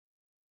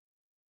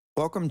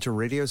Welcome to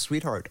Radio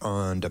Sweetheart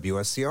on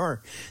WSCR,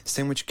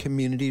 Sandwich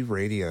Community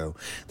Radio.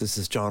 This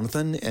is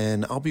Jonathan,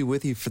 and I'll be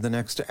with you for the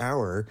next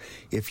hour.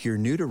 If you're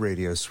new to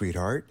Radio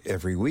Sweetheart,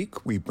 every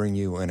week we bring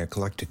you an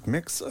eclectic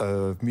mix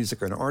of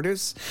music and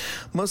artists,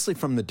 mostly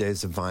from the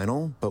days of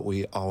vinyl, but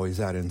we always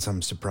add in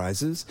some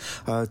surprises.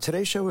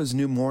 Today's show is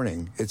New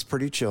Morning. It's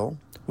pretty chill,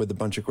 with a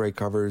bunch of great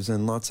covers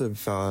and lots of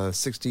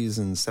 60s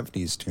and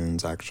 70s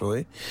tunes,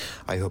 actually.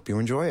 I hope you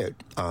enjoy it.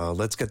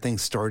 Let's get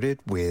things started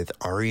with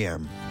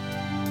REM.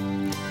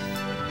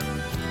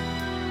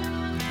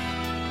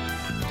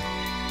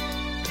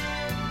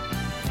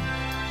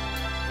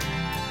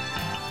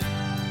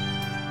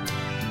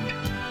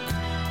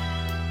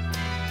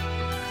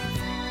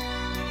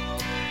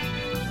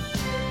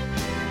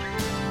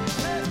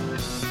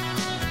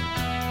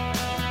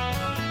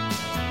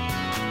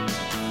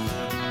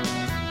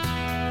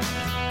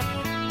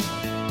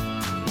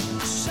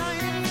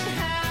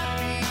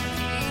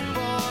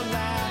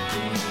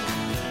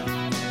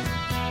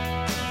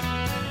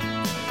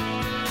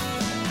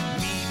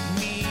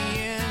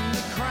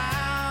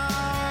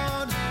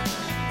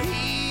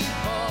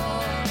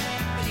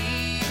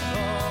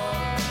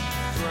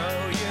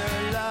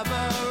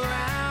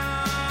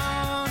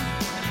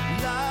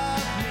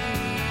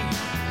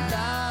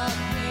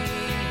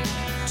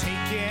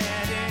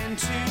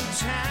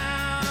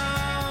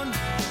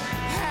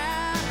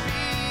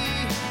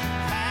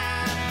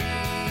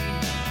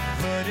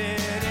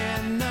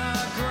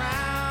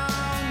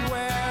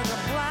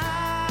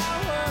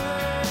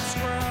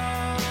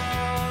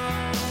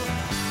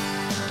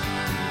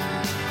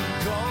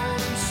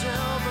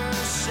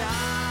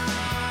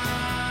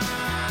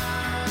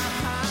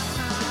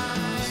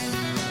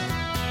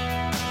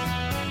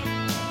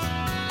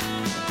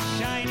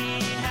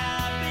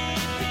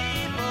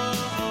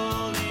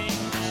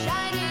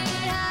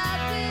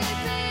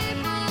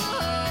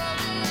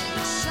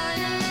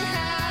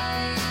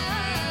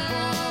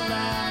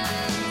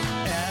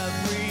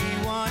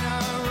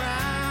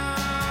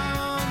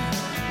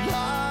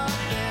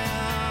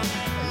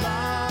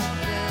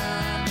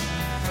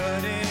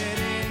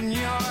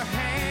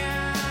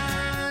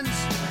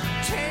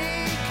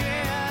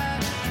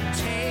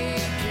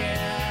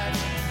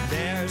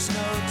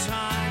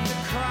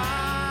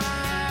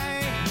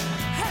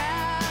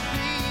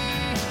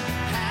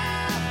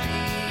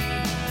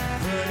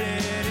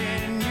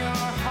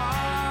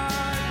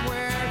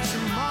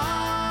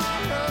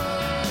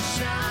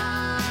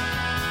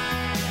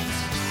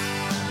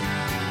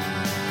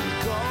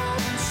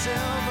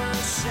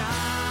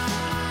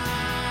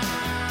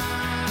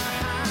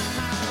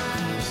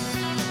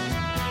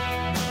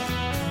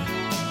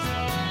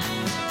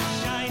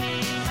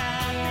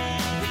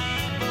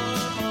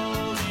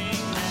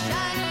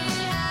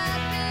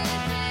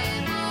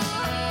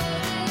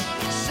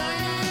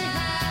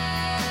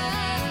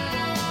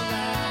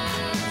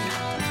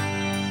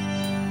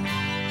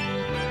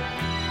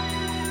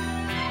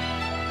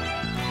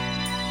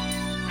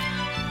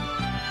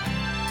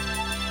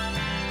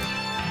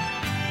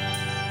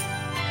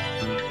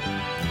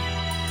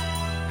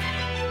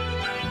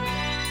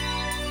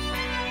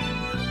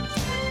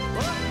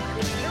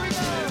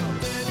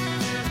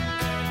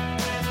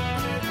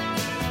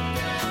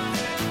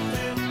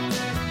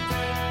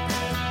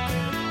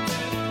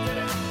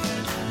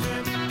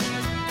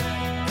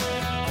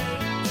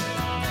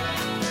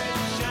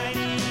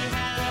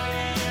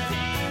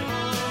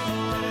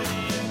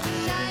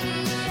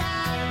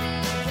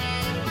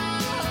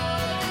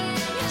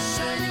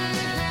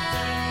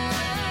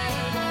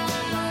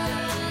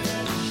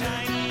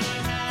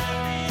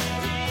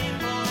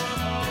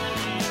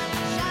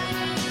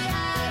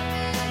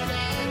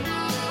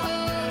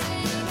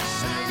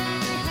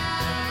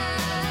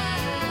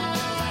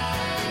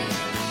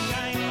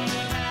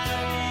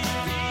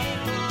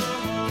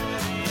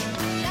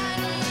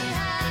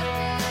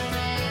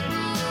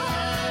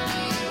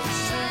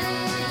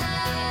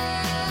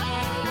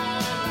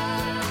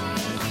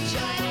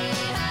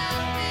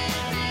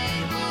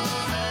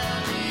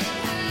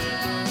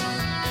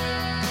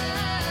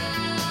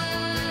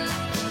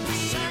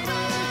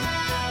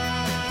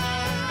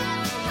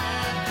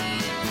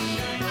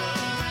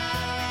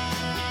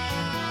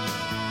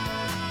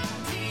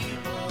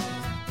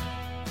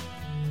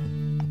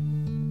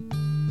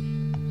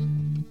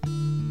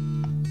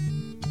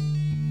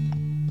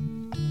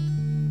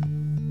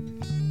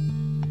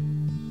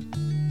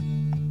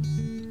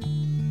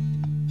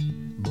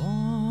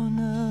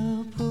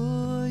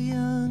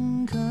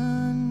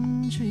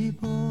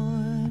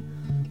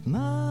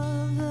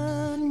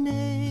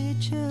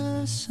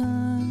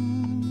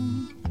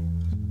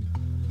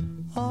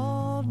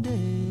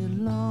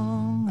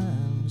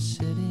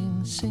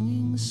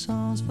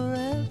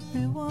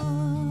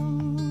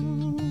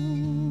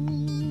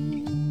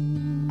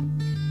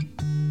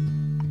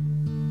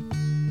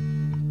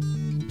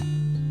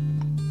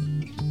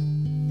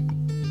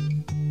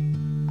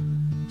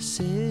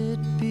 Sit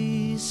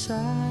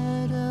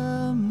beside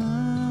a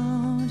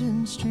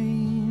mountain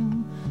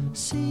stream,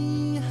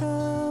 see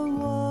her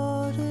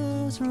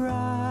waters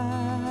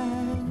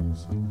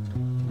rise.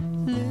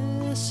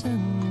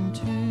 listen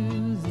to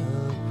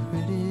the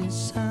pretty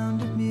sound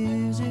of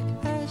music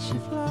as she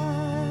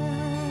flies.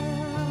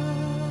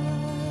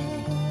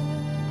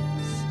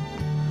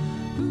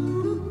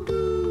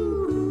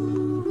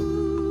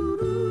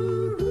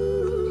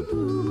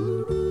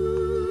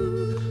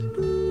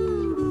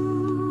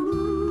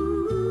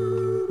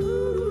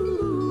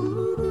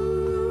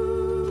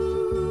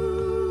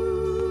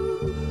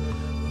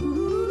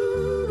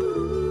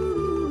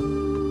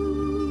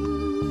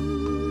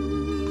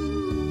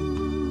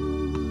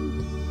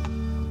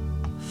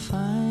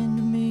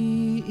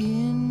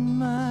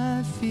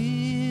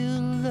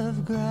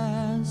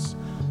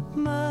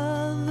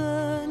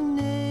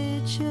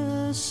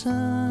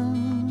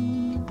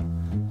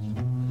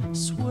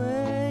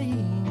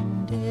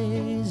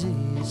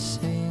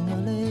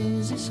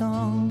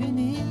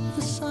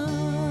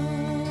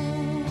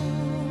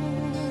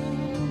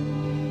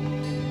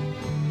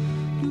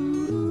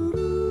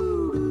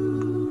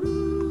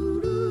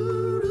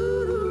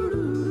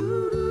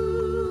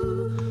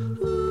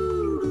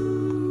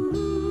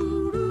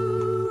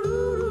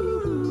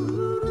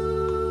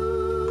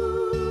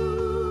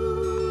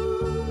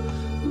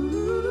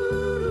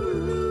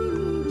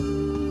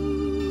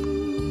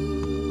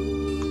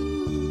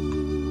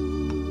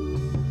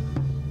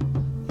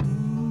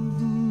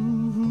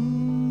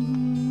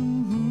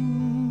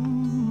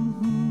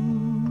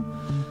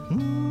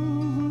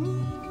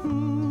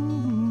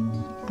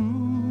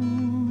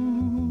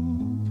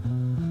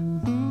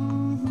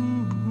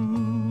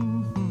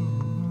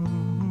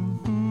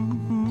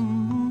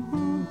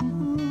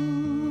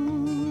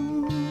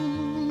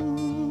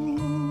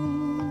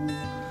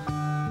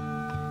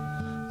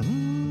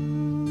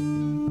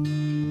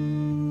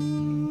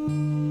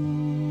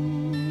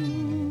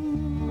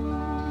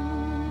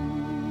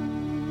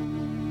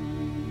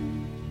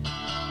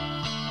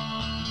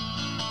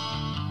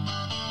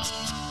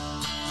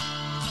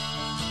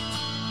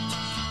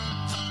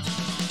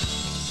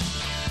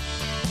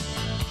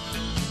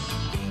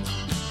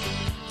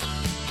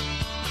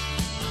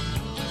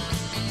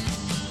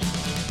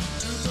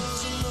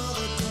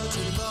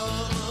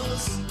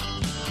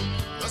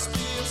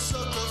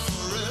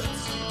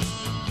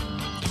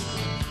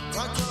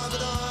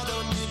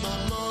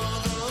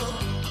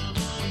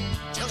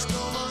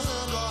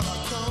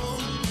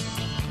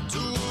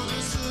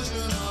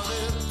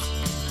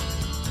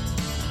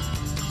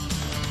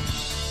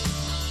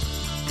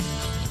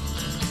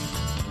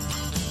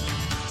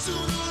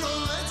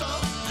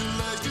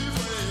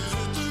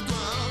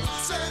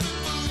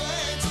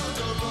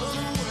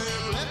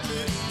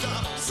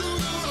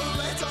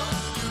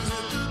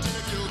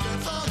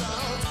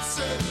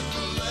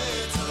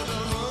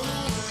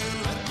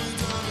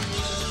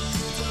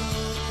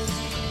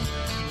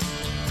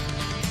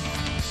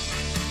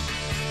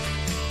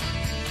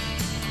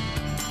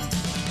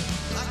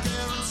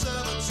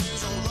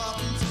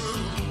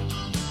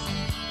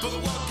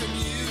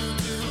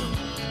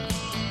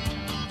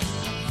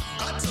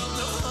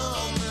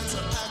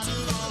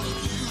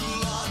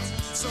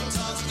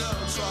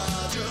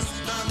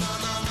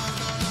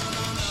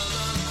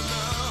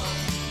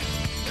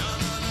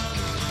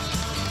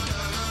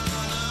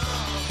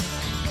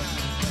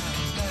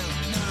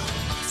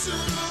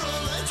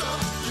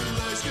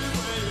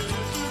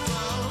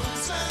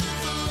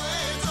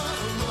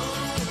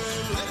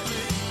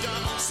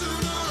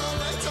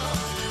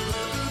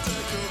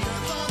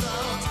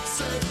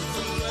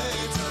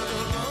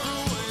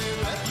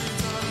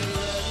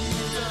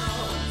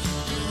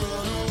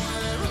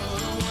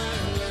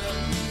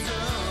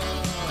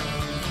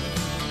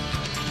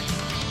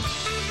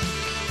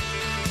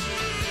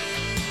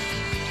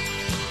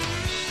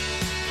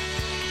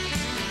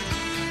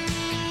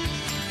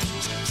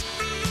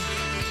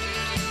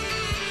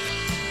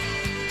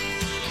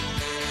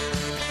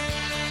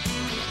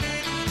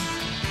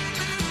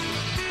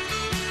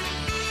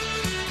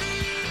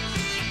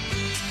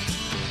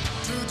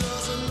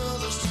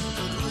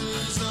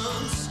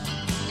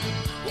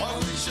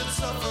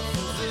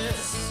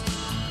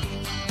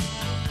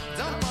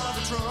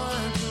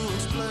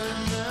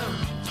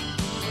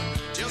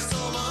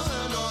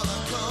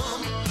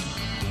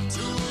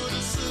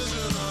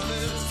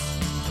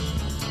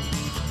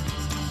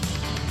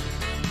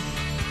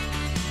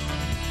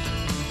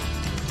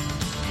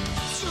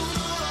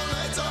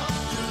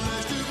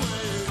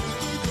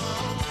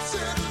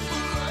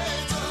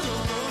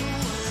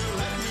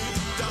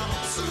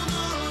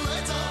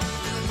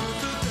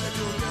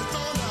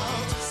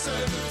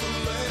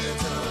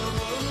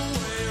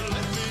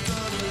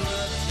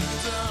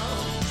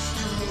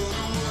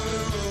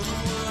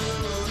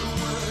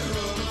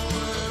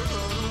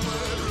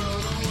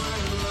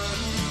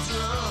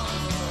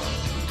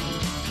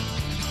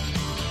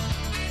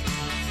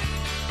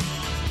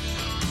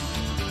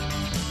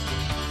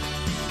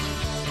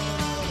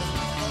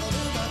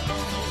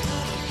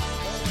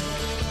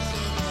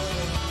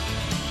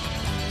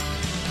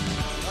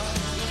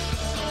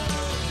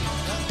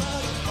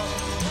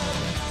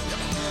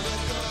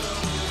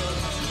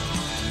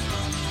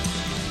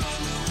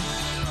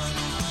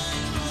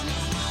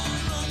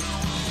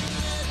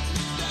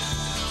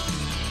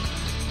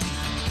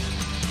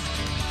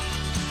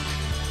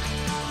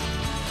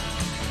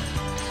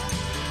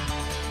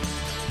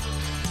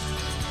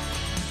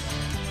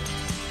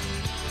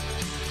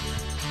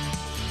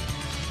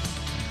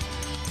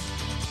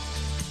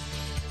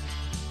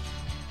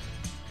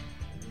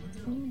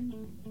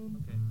 Can't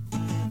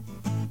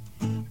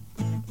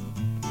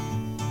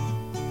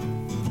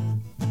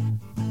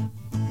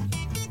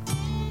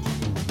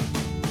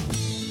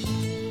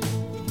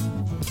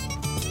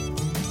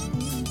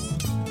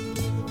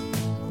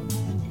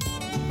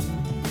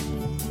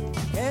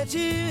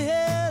you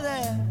hear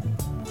that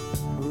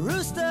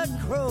rooster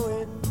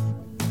crowing?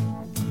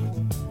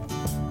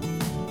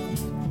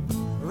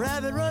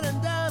 Rabbit running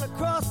down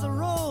across the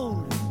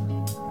road,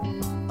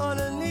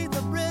 underneath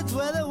the bridge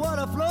where the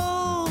water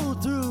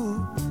flowed through.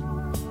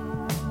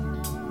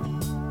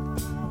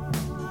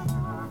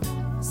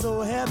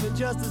 So happy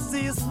just to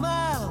see you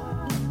smile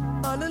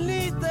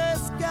underneath the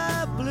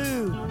sky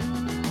blue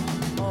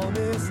on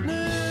this new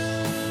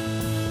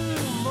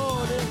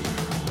morning.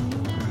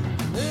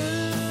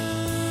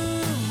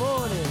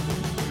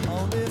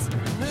 On this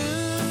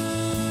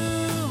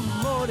new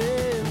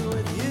morning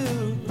with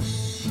you.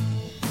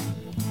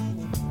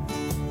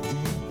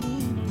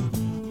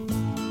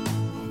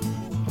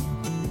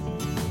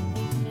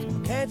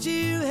 Can't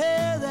you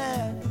hear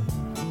that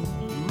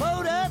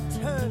motor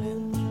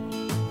turning?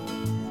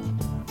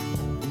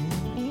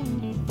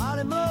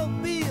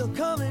 Automobile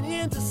coming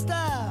into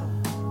style,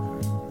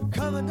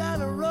 coming down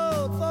the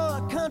road for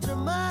a country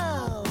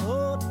mile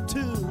or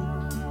two.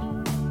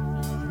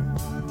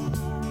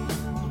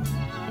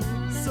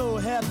 So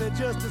happy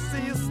just to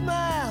see you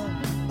smile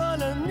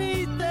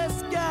underneath the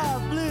sky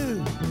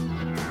blue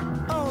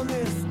on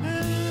this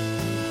new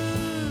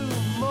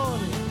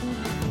morning,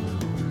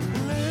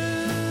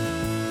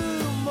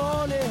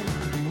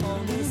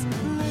 on this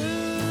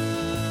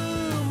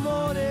new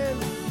morning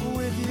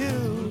with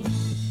you.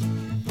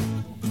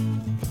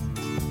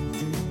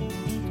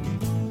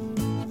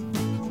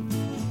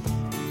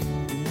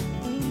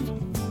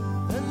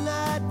 The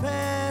night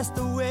passed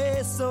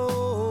away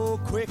so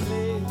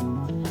quickly.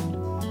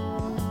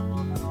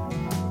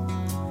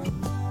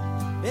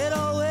 It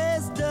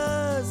always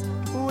does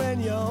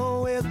when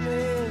you're with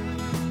me.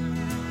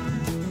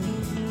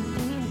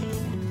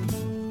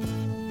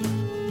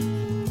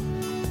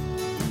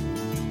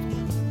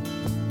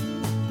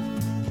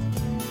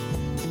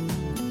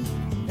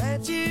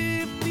 Can't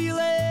you feel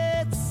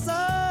it,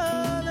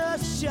 sun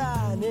is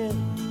shining?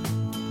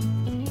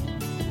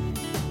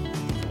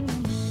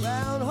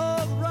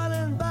 Groundhog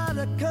running by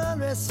the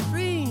country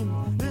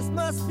stream. This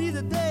must be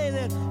the day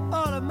that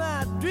all of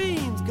my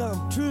dreams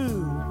come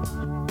true.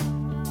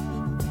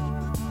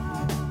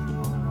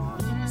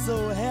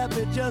 So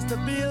happy just to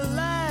be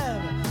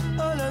alive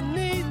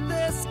underneath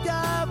the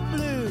sky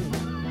blue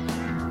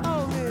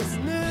on this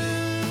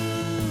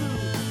new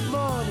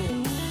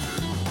morning,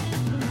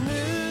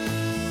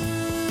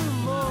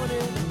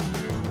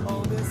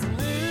 on this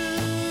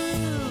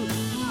new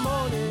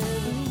morning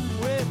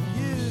with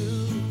you.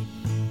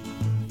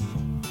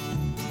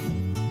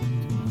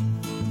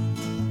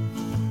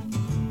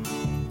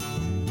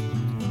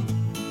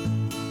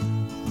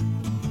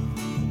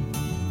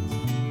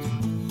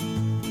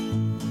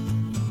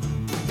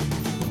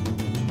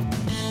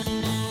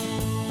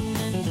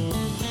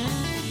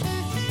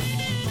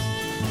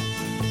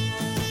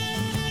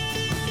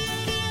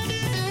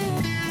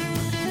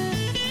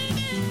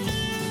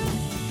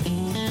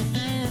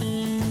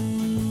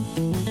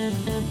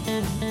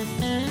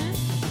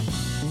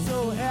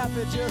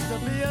 Happy just to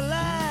be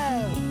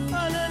alive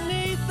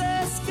underneath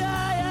the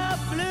sky of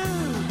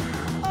blue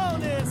on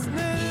this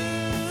new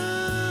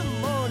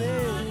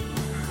morning,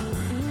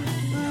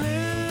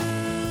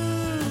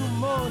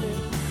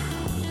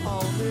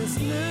 on this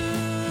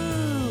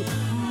new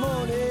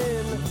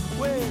morning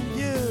with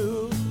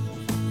you.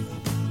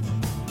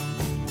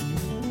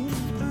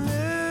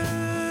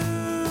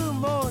 New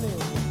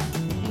morning,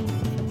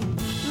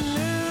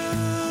 new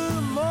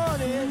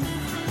morning.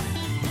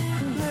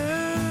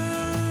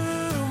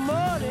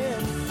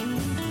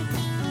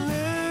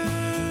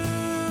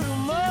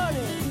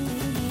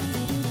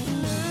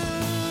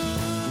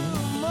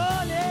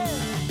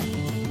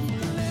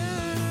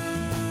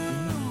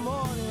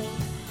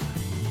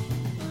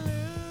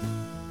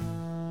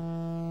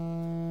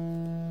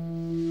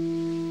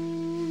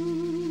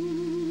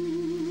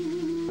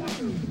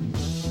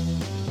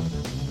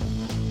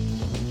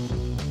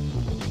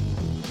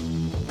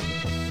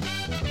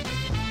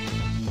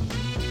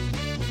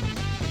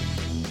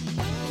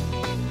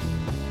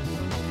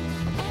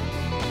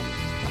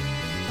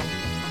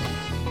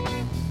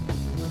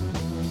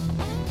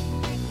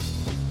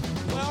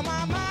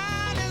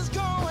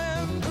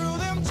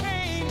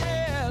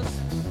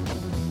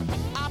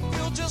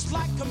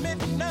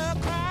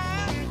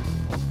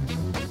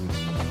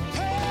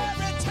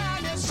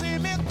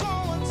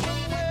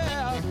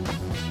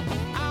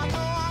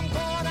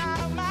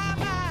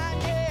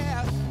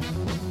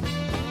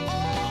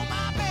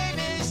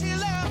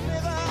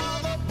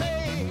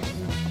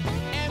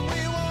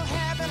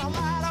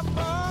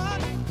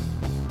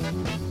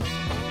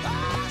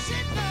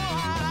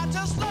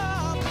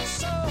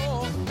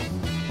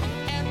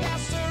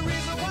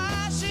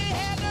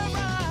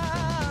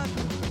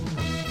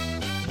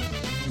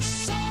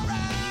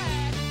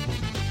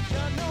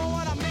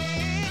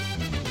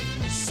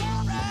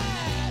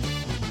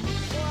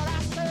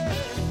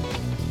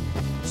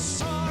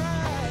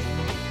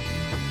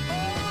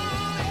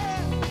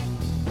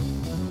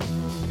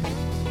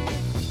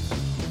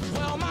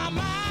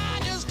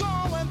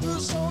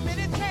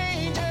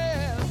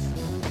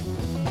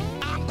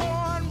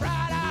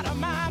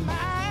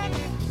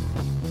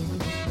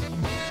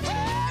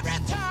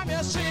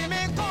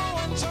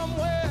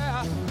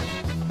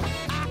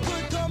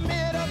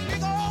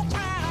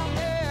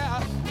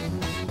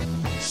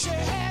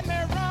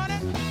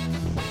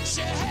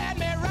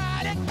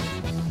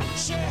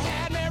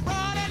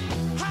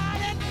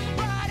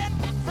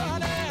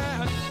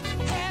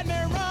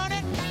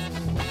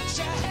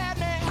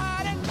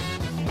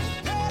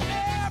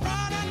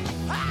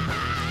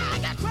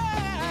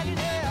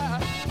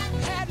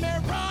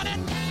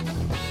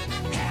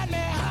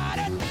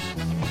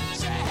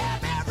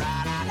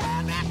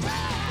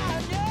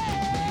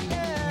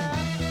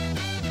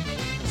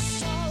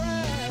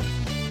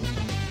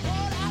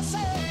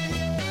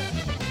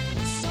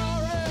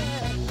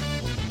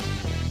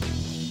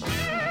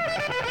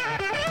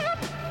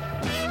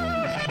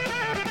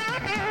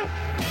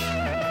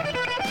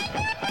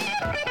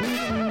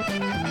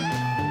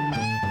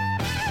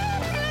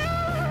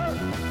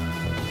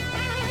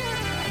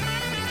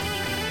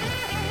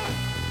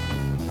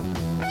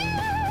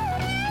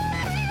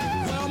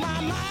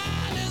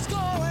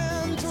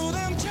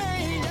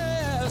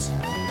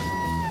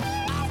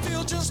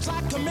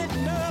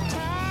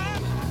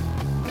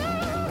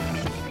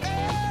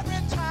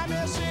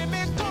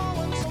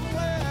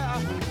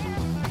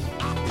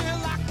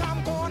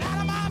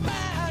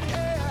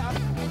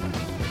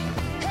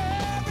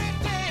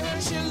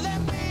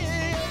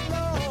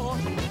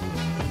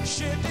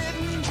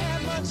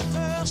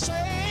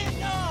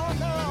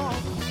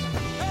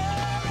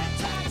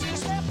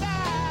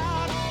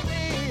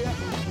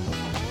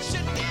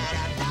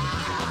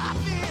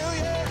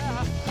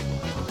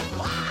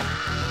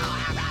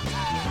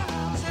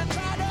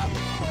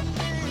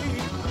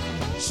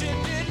 She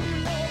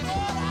didn't know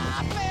what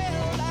I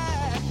felt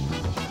like.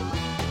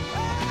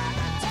 At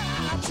the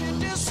time she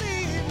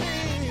deceived me.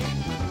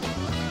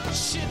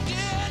 She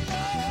didn't know.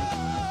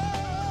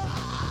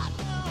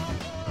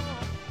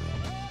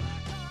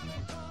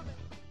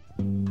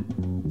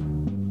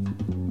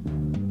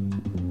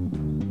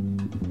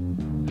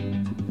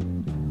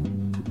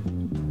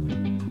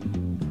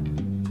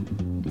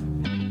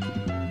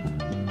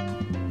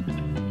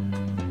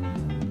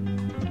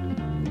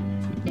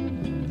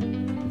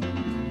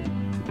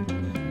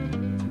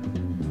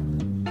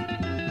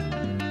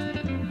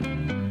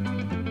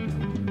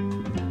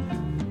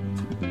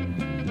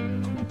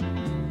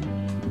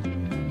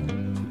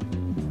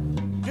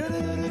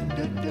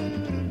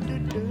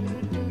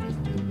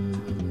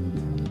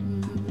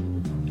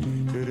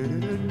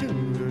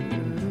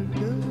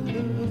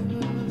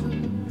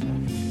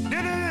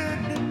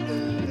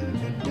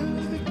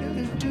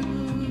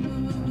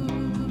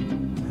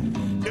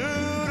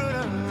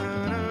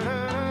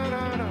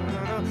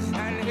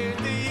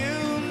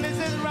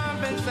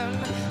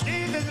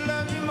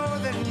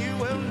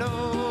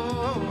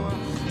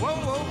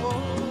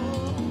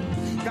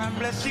 I don't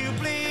bless you,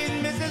 please,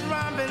 Mrs.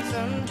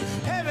 Robinson.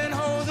 Heaven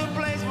holds a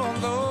place for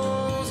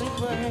those who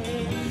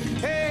pray.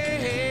 Hey,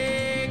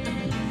 hey,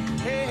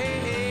 hey, hey,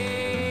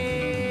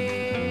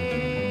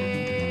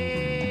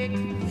 hey.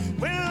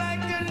 We'd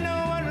like to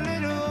know a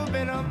little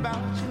bit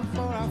about you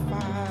for our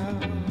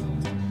files.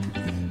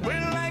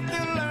 We'd like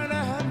to learn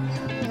to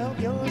help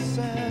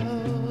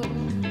yourself.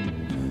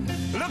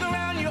 Look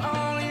around you,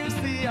 all you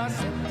see are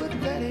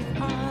sympathetic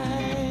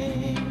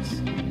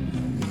eyes.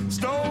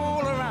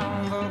 Stroll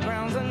around the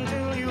grounds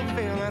until you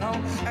feel at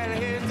home. And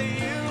here's to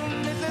you,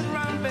 Mrs.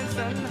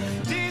 Robinson.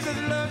 Jesus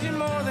loves you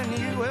more than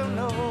you will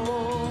know.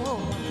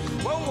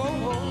 Whoa, whoa,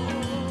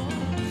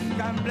 whoa.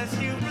 God bless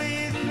you,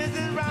 please,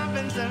 Mrs.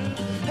 Robinson.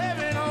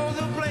 Heaven holds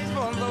a place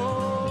for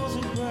those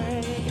who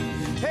pray.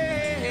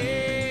 Hey,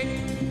 hey,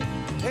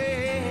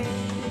 hey.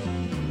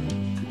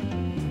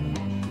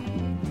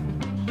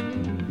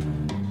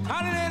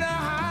 Hiding in a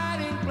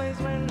hiding place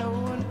where no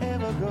one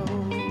ever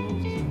goes.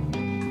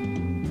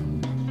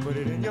 Put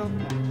it in your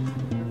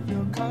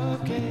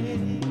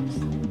cupcakes.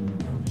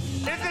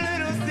 It's a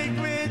little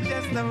secret,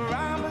 just the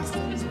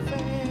Robinson's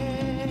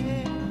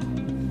affair.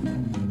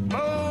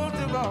 Most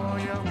of all,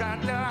 you've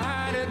got to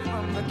hide it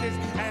from the kids.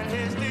 And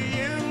here's to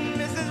you,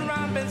 Mrs.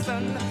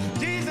 Robinson.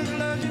 Jesus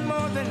loves you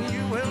more than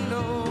you will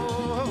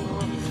know.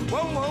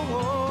 Whoa, whoa,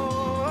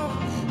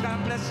 whoa.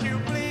 God bless you,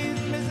 please,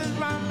 Mrs.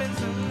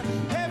 Robinson.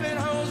 Heaven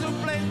holds a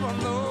place for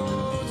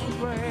those who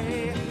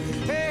pray.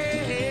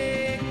 Hey,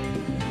 hey,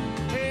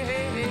 hey,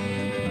 hey, hey.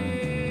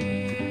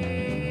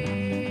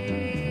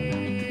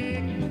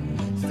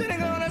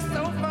 Sitting on a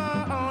sofa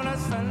on a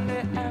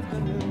Sunday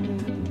afternoon,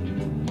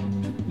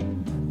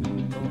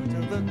 going to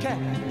the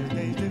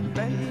candidate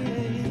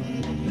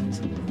debate.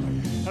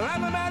 Laugh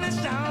about it,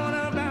 shout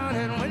about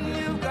it when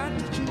you've got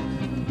to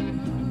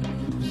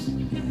choose.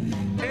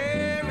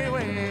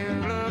 Everywhere you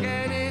look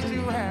at it,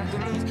 you have to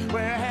lose.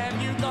 Where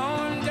have you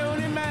gone,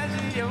 Jody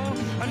Maggio?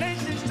 A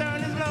nation's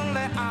turned its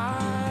lonely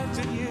eyes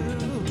to you.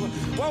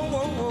 Whoa,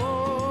 whoa,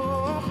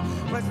 whoa.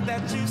 What's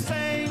that you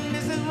say,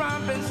 Mrs.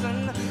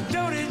 Robinson?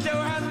 Jody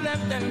Joe has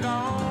left and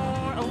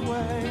gone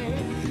away.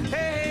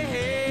 Hey,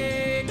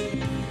 hey,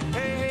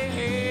 hey, hey,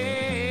 hey.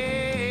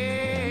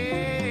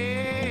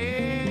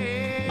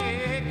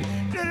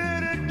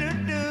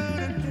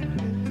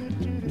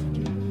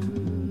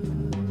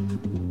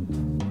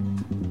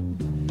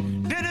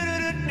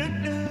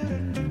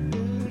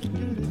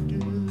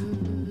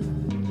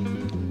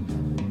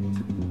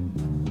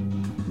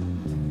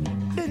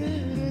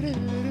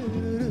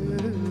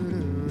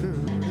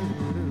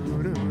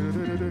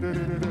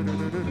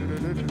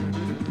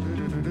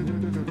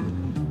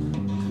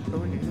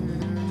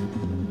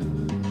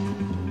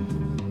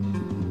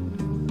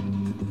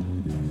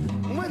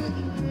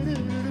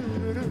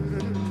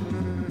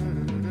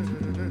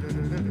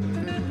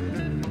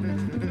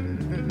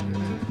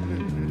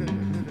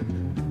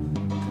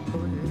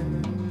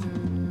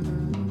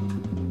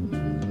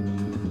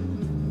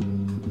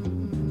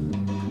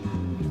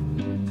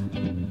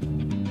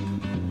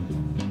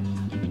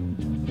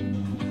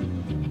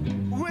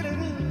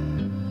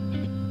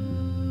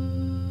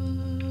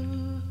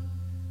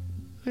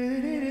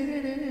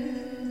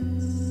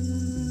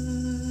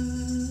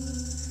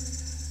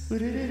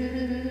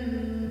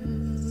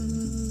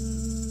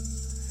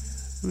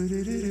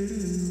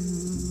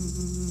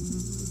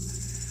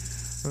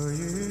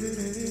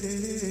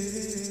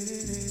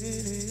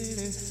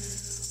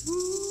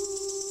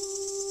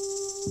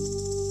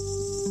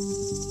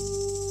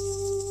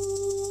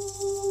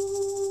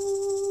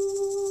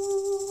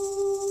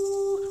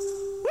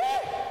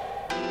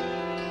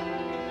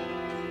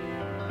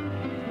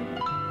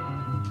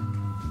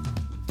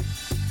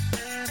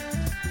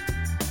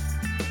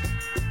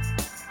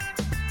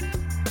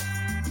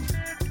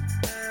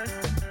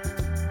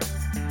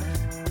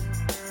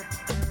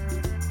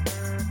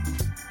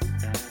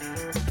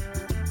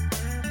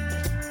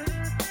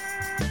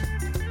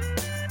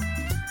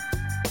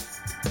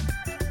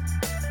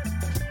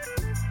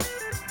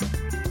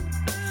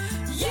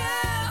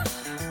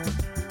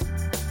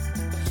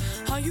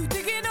 you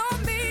digging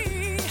on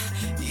me?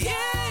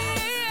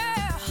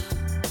 Yeah,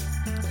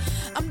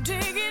 I'm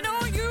digging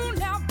on you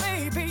now,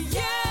 baby.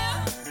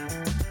 Yeah.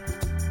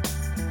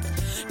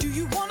 Do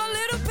you want a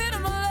little bit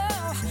of my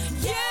love?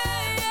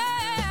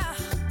 Yeah.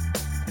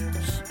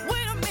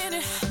 Wait a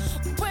minute.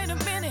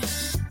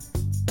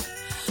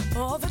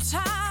 All the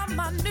time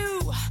I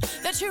knew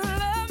that you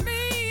loved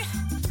me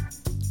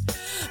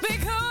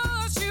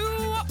because you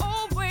were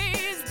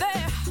always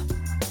there.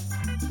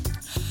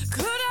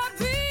 Could I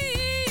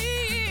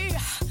be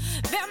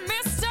that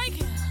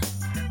mistaken,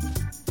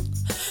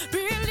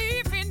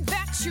 believing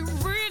that you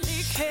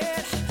really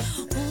cared?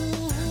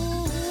 Ooh,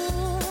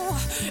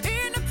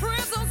 in the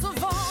presence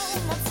of all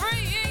my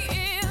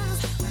friends,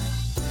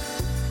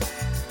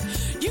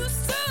 you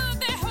stood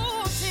there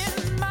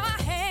holding my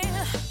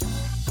hand,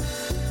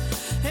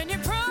 and you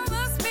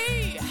promised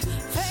me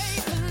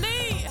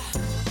faithfully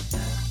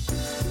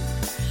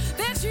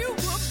that you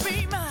would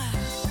be my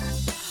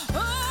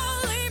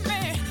only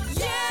man.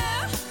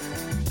 Yeah.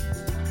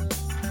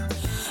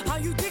 Are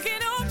you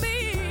digging on me?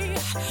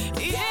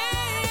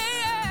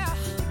 Yeah.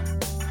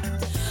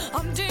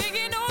 I'm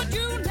digging on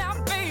you now,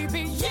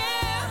 baby.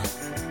 Yeah.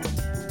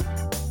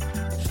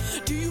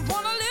 Do you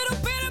want a little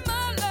bit of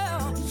my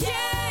love?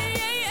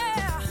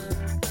 Yeah.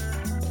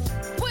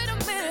 Wait a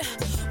minute.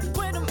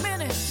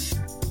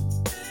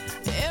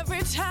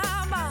 Every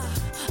time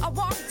I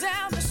walk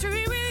down the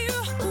street with you,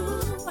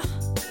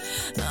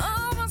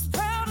 I'm as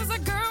proud as a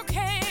girl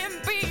can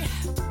be.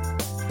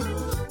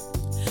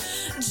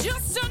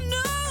 Just to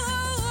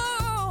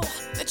know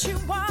that you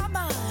are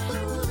mine,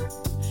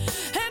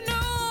 and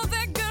know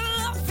that good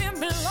loving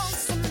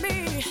belongs to me.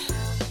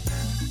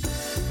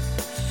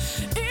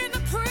 In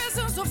the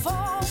presence of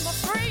all my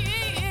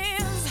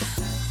friends,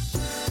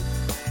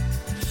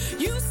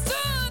 you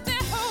stood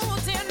there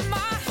holding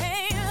my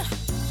hand,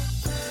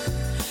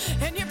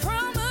 and you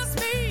promised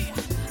me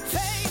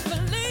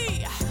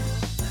faithfully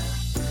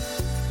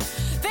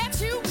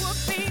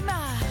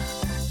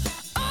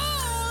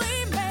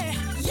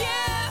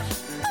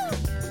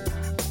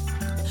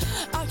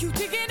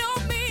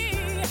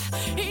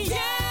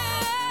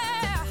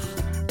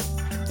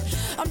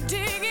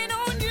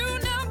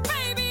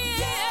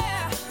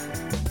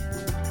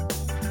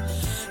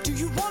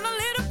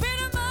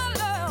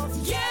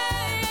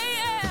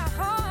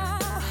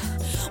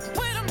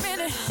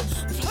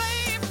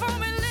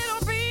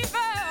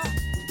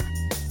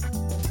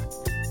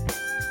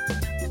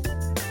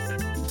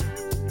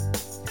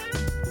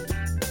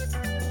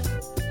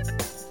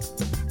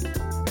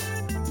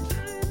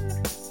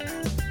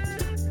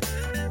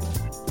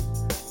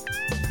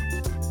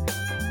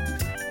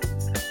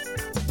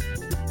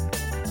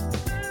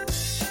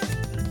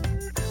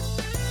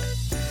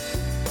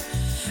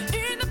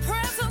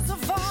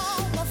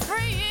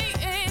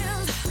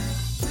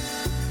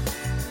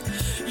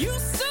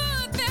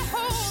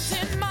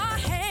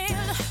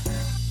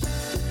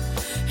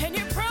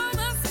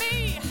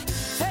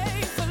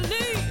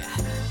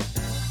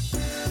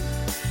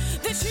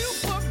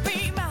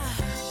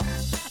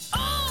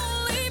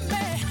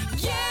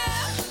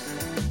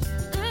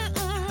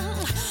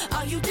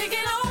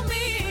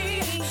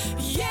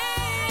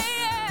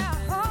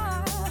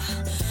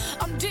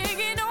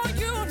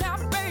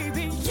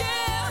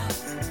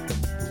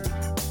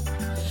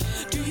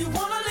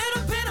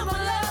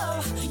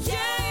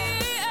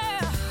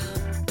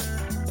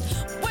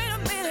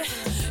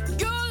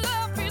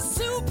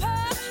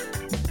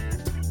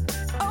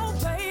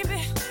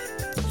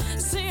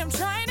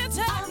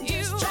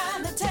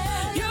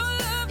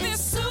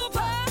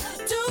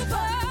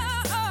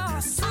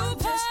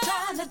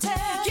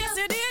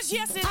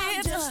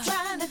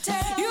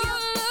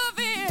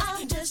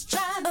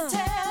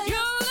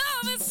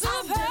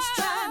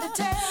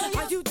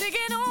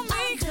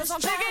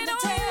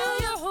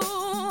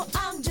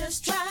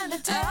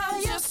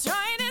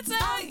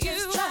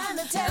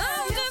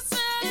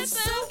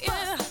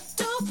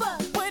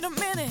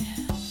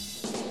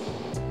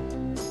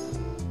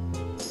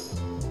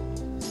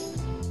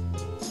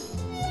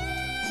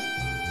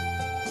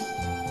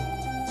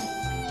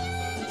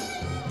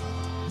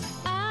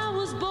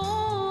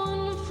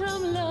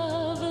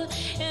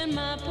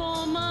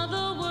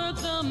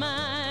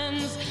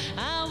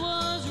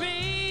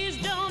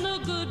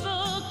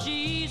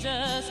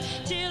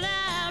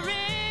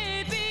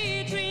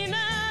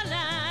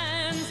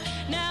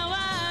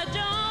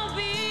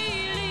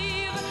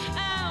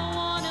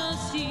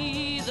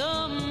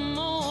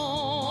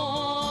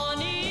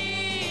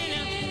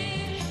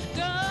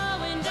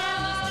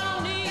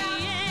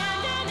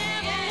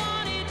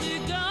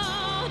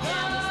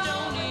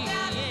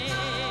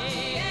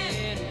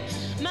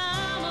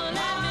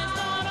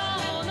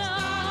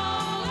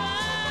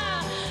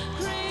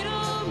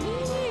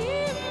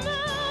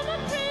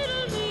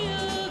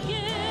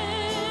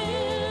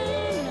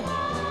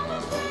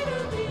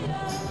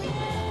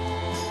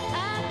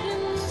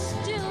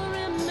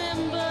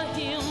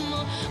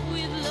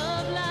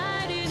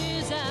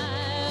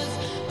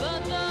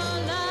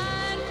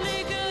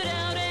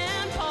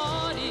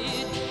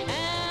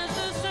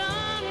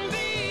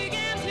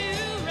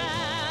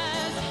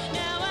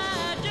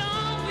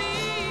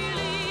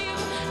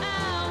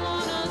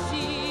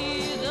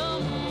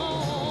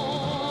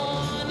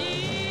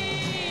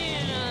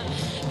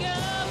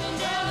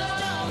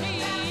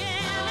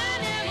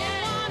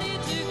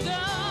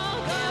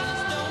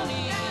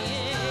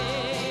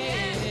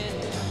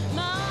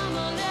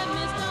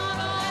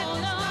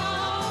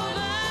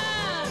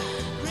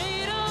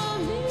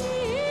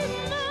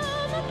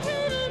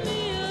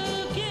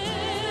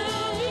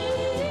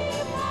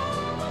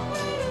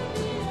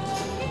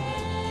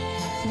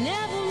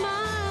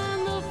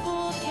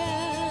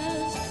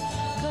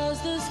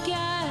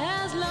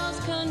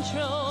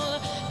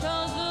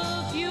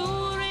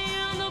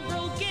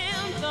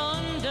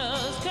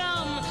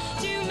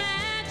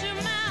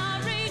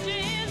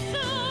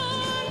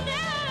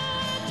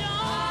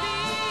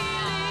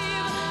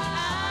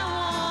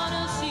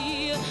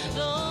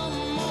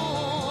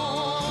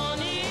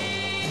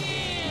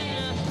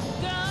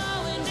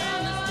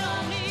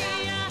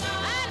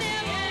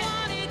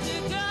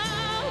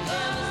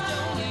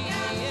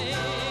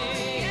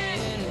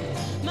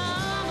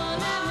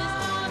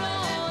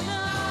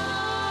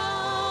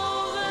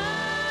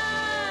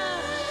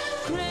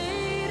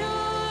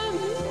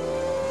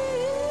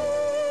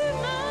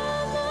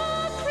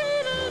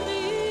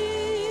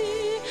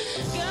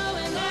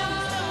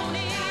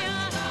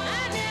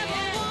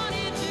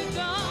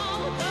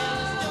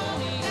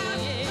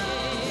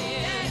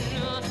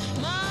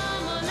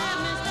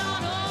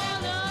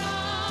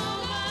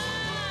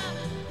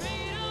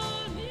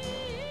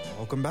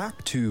Welcome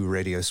back to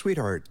Radio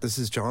Sweetheart. This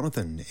is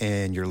Jonathan,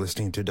 and you're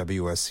listening to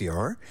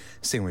WSCR,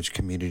 Sandwich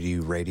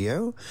Community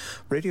Radio.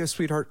 Radio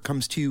Sweetheart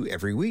comes to you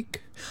every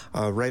week,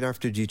 right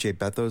after DJ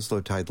Betho's Low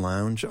Tide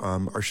Lounge.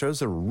 Our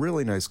show's a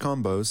really nice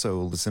combo,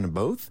 so listen to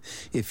both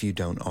if you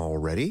don't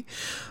already.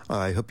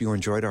 I hope you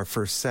enjoyed our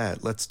first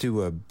set. Let's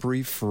do a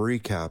brief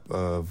recap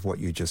of what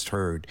you just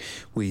heard.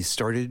 We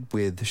started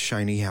with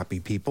Shiny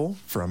Happy People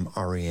from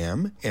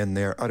R.E.M. and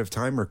their Out of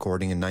Time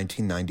recording in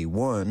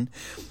 1991.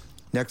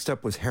 Next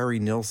up was Harry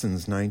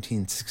Nilsson's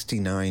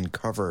 1969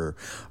 cover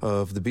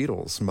of the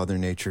Beatles' Mother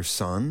Nature's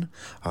Son,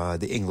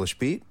 the English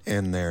Beat,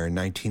 and their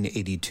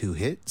 1982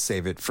 hit,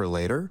 Save It for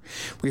Later.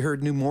 We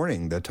heard New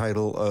Morning, the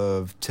title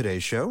of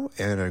today's show,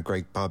 and a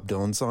great Bob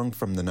Dylan song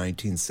from the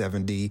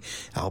 1970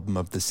 album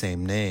of the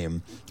same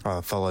name,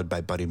 followed by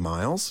Buddy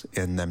Miles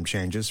and Them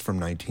Changes from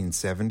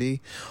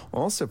 1970.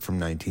 Also from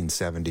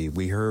 1970,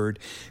 we heard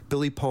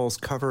Billy Paul's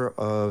cover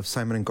of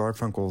Simon &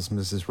 Garfunkel's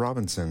Mrs.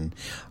 Robinson,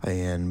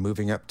 and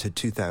moving up to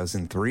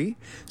 2003,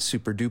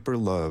 Super Duper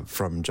Love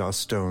from Joss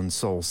Stone's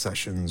Soul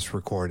Sessions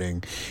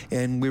recording.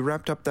 And we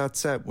wrapped up that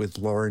set with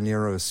Laura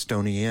Nero's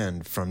Stony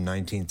End from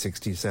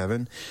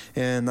 1967,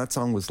 and that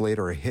song was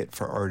later a hit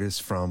for artists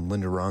from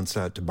Linda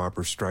Ronstadt to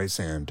Barbra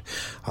Streisand.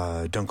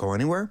 Don't go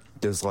anywhere.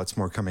 There's lots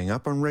more coming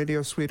up on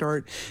Radio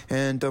Sweetheart.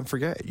 And don't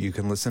forget, you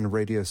can listen to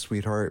Radio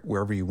Sweetheart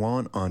wherever you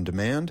want on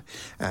demand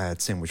at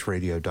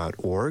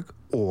sandwichradio.org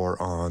or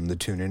on the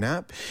TuneIn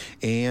app.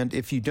 And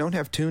if you don't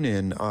have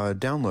TuneIn,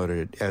 download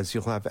it, as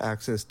you'll have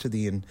access to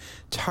the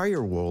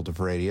entire world of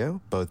radio,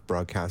 both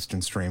broadcast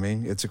and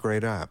streaming. It's a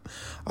great app.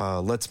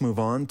 Let's move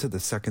on to the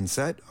second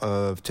set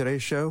of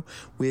today's show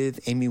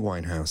with Amy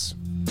Winehouse.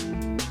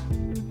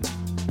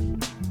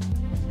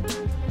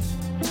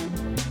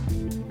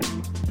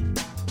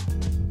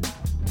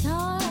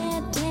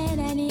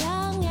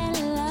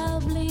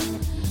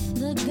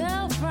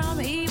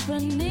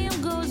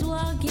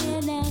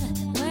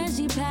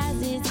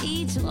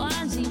 Each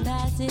one she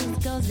passes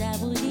goes down.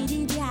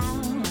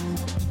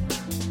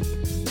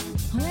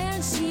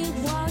 When she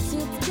walks,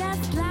 it's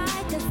just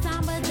like a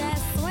samba that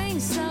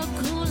swings so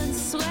cool and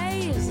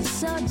sways,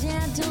 so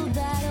gentle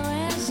that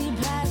when she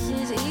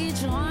passes,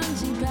 each one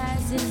she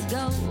passes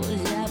goes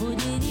down.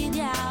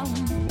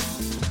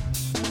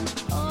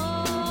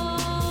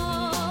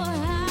 Oh,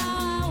 how I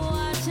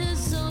watch her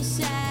so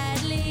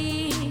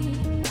sadly.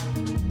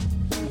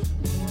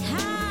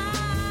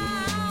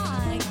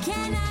 How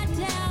can I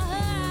tell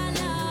her I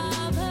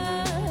love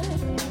her?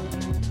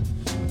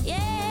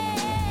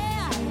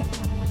 Yeah,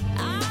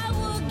 I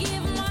will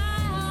give my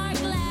heart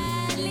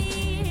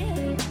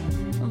gladly,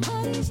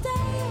 but each day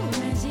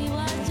when she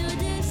walks to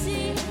the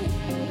sea,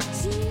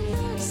 she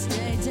looks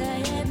straight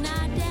ahead,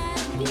 not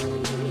at me.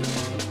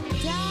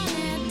 Down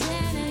and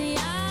tan and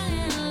young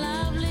and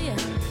lovely,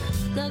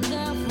 the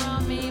girl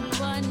from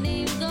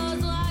Ipanema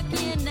goes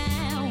walking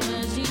down.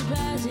 When she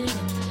passes,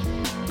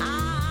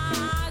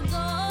 I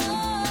go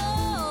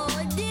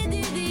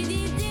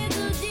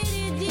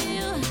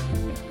di-di-di-di-di-do-di-di-do.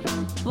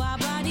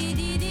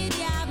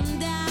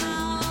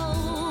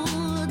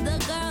 Ba-ba-di-di-di-di-am-down.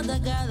 The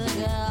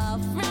girl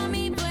from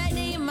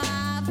Ipanema,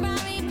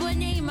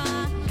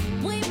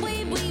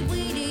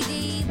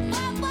 we-we-we-we-di-di.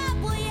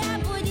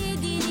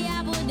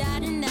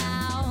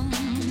 Ba-ba-boo-ya-boo-di-di-di-ya-boo-da-da-down.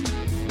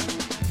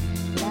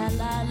 La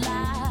la la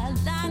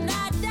da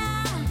da da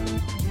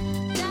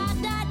da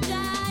da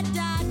da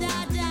da da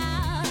da.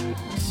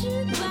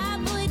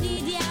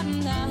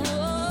 Shoo-ba-boo-di-di-am-da ho.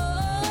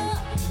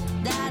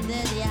 Da da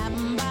diam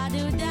ba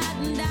do da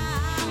da da.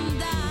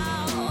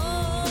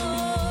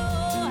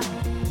 Oh,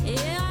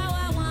 yeah,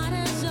 I want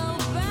her so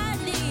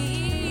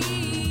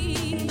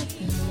badly.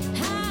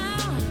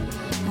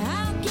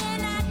 How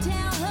can I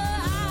tell her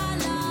I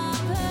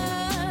love her?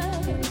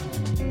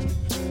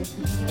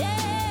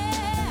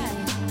 Yeah,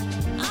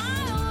 I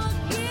will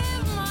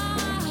give my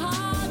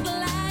heart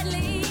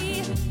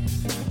gladly,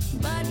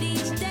 but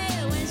each day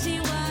when she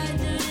was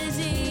to the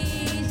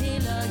sea, she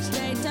looked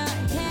straight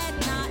ahead,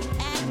 not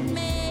at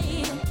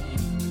me.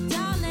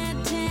 Down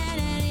at tan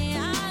and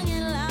young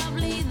and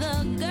lovely,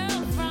 the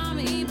girl from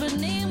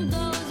Ipanema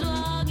goes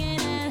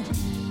walking, and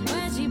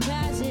when she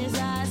passes,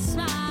 I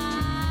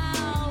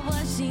smile,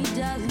 but she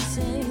doesn't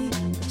say.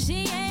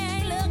 She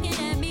ain't looking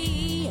at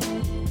me.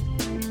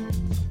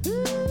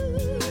 Ooh.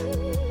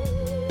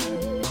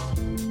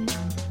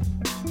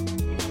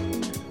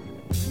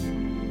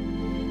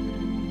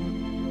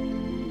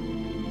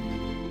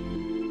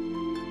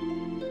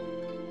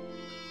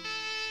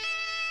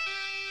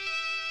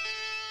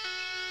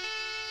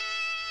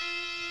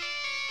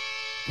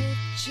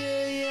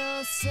 Picture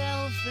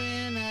yourself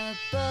in a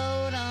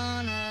boat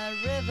on a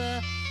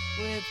river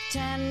with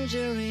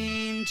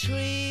tangerine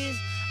trees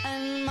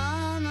and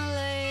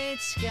marmalade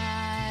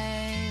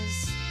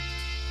skies.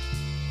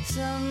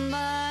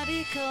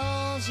 Somebody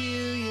calls you,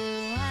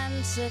 you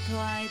answer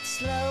quite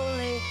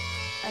slowly.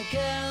 A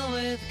girl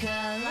with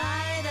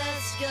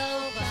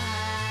kaleidoscope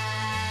eyes.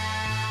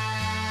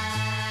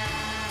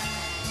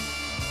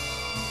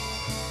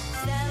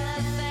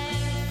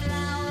 Cellophane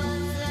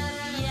flowers of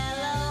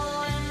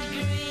yellow and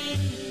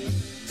green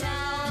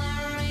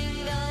tower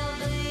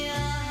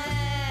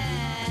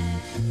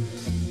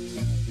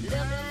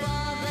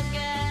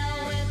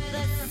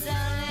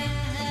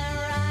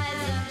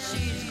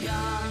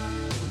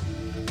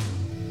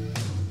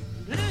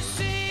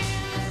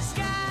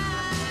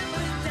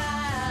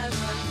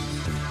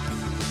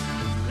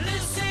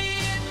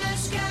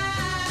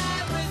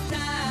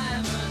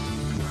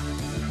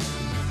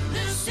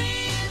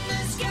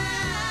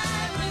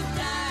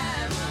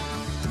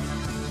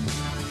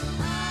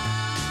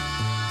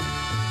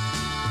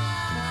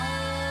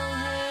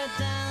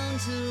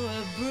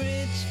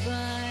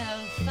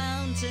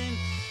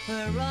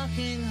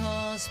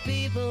most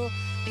people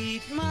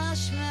eat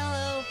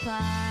marshmallow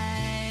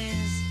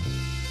pies.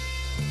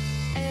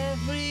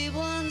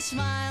 Everyone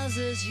smiles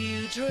as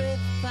you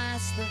drift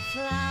past the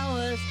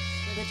flowers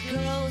that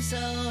grow so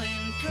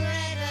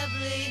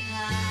incredibly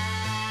high.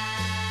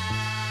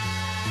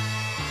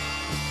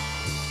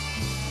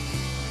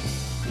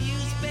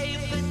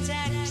 Newspaper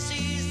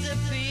taxis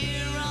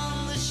appear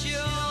on the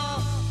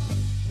shore,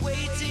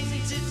 waiting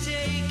to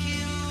take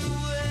you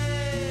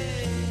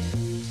away.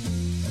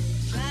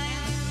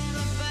 Flying in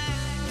the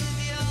back with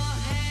your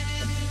head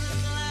in the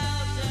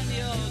clouds and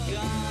you're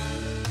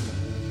gone.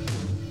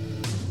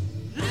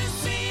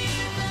 Lucy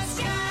in the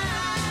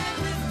sky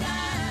with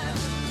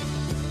diamonds.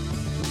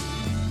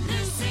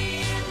 Lucy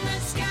in the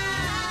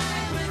sky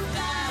with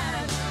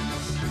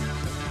diamonds.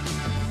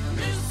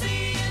 Lucy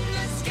in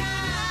the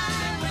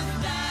sky with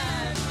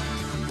diamonds.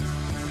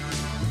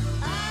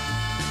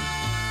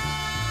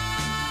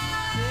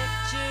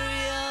 Picture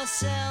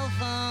yourself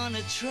on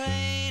a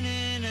train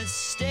in a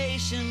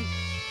station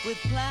with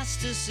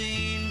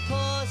plasticine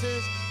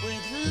pauses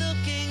with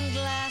looking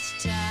glass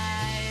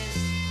ties.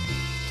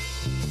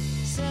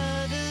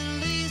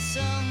 Suddenly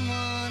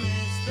someone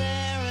is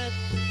there at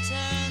the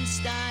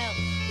turnstile,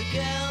 the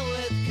girl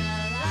with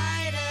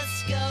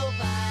kaleidoscope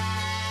eyes.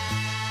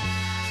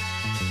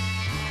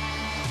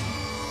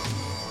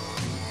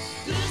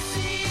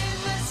 Lucy in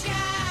the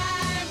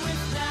sky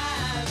with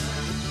diamonds.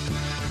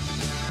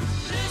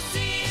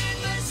 Lucy in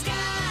the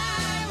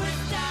sky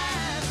with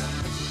diamonds.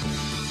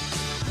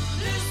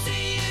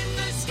 Lucy in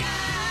the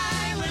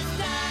sky with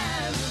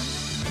diamonds.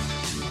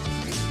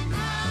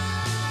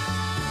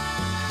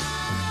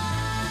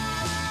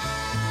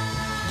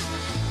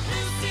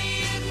 Lucy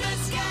in the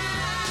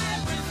sky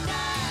with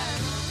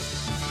diamonds.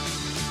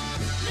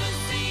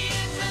 Lucy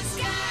in the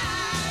sky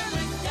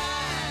with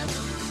diamonds.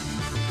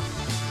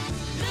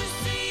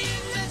 Lucy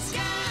in the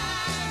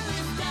sky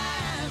with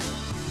diamonds.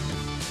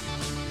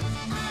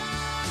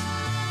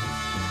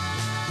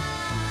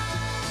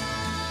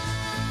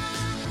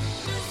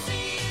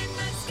 Lucy in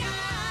the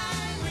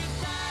sky with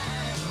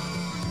diamonds.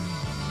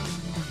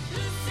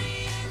 Lucy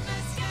in the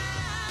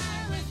sky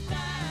with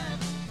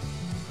diamonds.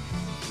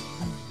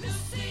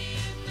 Lucy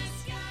in the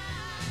sky.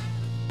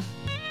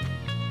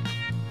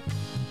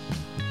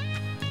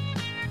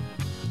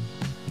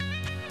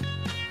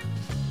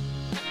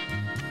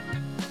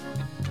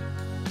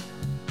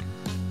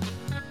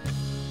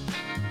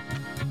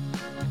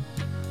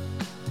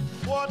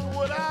 What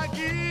would I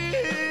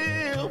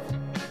give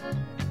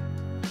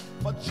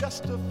for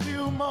just a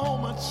few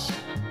moments?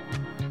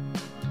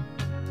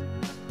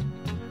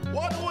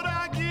 What would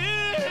I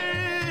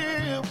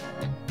give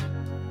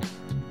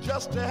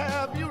just to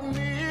have you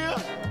near?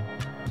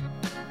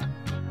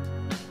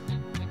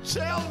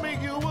 Tell me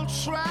you will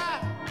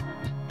try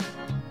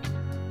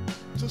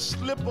to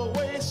slip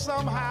away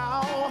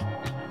somehow.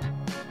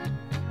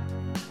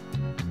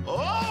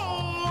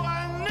 Oh,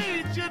 I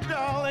need you,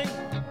 darling.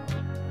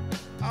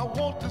 I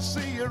want to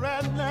see you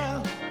right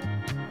now.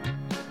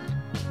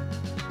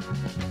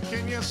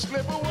 Can you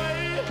slip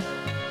away?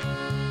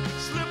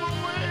 Slip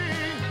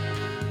away.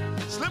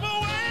 Slip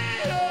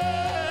away.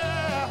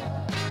 Yeah.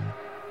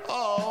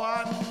 Oh,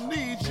 I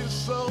need you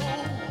so.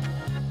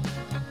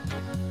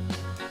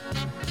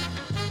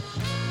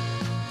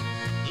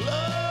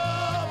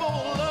 Love,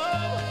 oh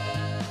love.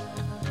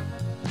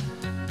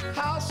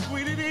 How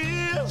sweet it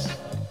is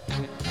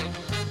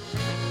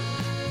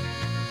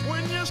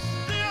when you're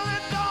still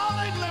it,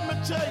 darling. Let me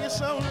tell you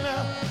something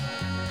now.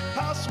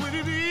 How sweet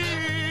it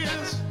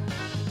is.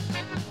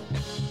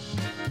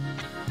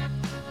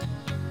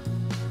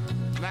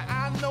 Now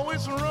I know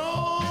it's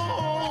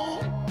wrong,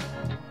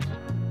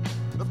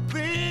 the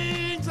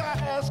things I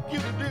ask you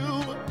to do,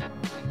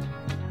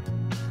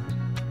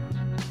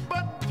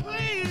 but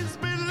please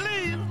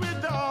believe me,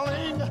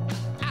 darling,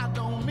 I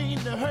don't mean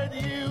to hurt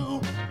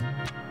you.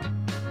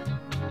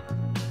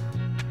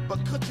 But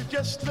could you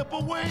just slip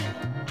away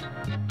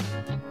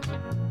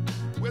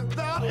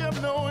without him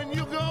knowing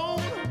you're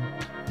gone?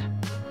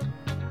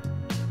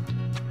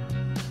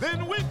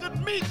 Then we could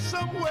meet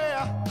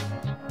somewhere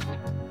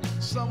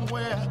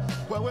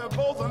where we're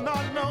both are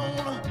not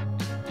known.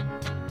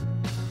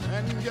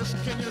 And just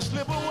can you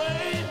slip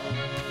away?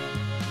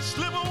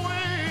 Slip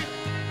away.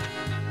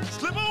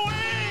 Slip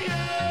away,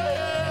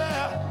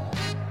 yeah.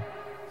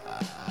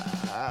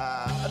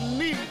 I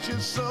need you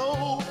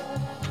so.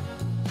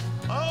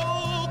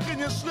 Oh, can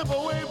you slip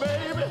away,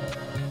 baby?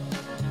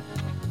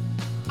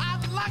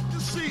 I'd like to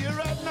see you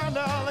right now,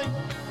 darling.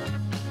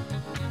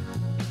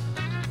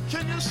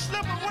 Can you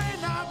slip away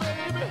now,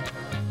 baby?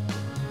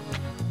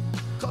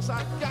 'Cause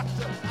I got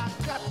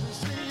to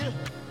see you.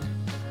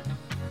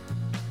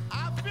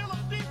 I feel a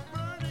deep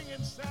burning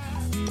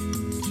inside.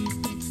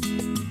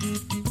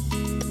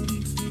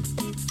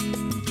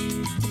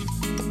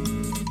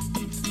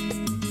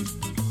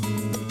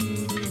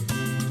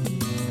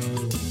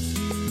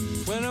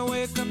 When I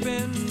wake up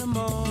in the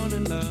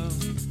morning, love,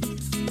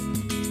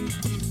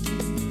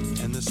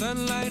 and the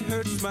sunlight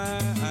hurts my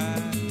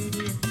eyes,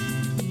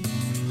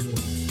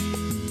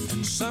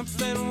 and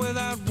something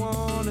without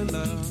wanting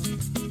love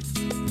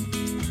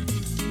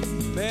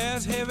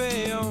bears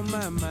heavy on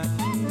my mind.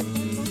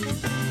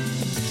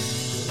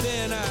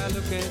 Then I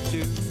look at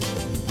you,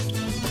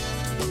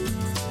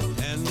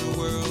 and the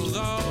world's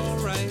all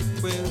right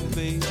with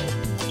me.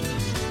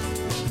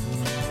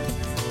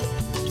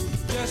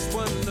 Just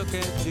one look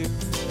at you,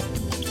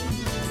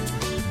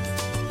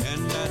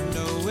 and I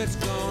know it's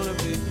gonna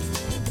be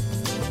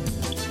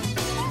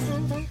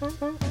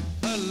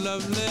a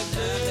lovely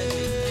day.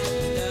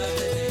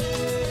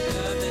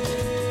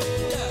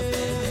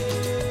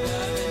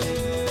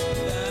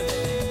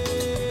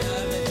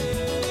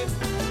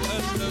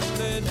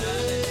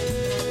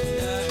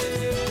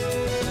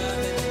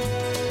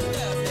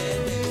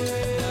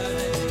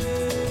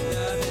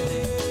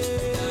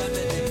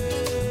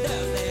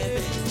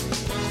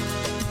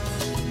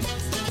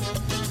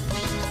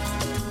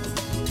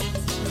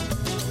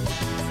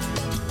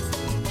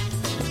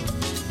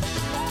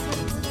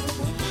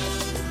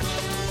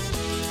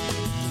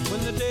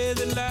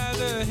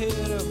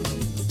 Ahead of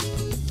me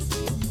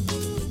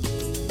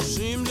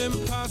seemed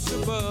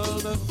impossible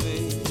to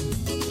face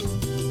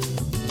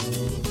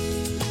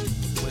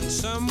when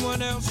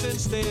someone else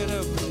instead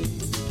of me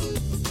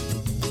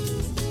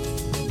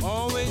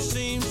always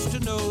seems to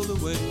know the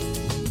way.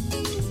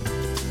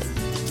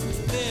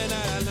 Then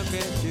I look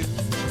at you,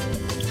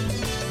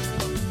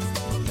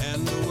 and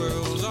the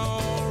world's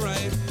all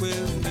right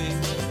with me.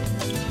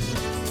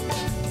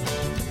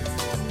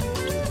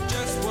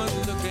 Just one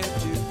look at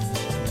you,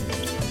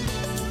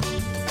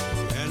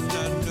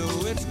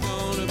 it's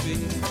gonna be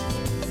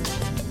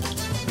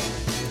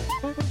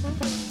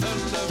a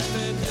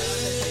lovely day.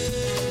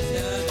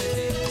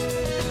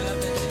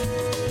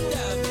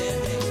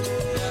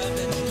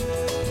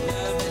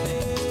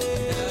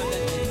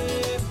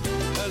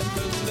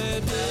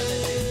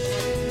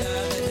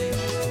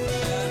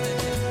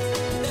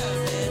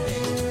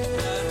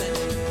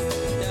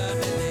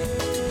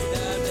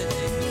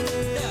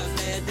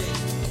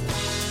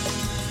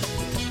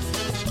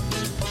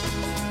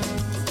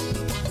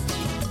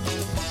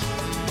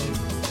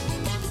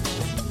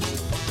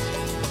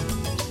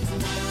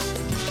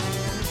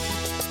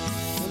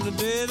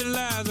 That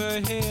lies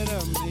ahead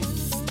of me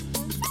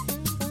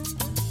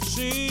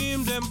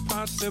seemed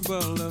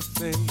impossible to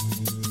face,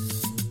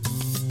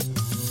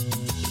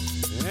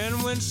 and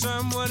when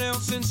someone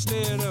else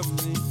instead of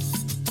me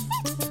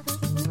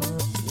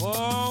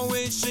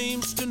always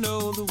seems to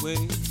know the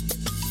way,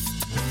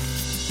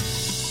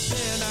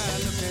 then I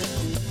look at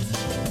you,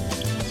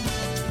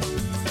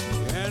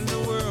 and the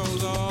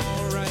world's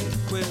all right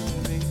with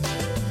me.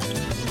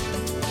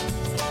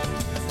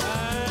 I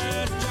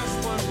just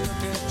want to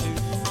look at you,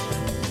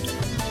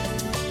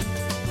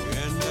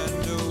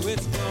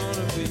 it's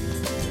gonna be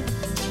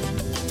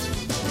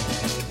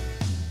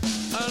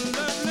a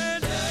lovely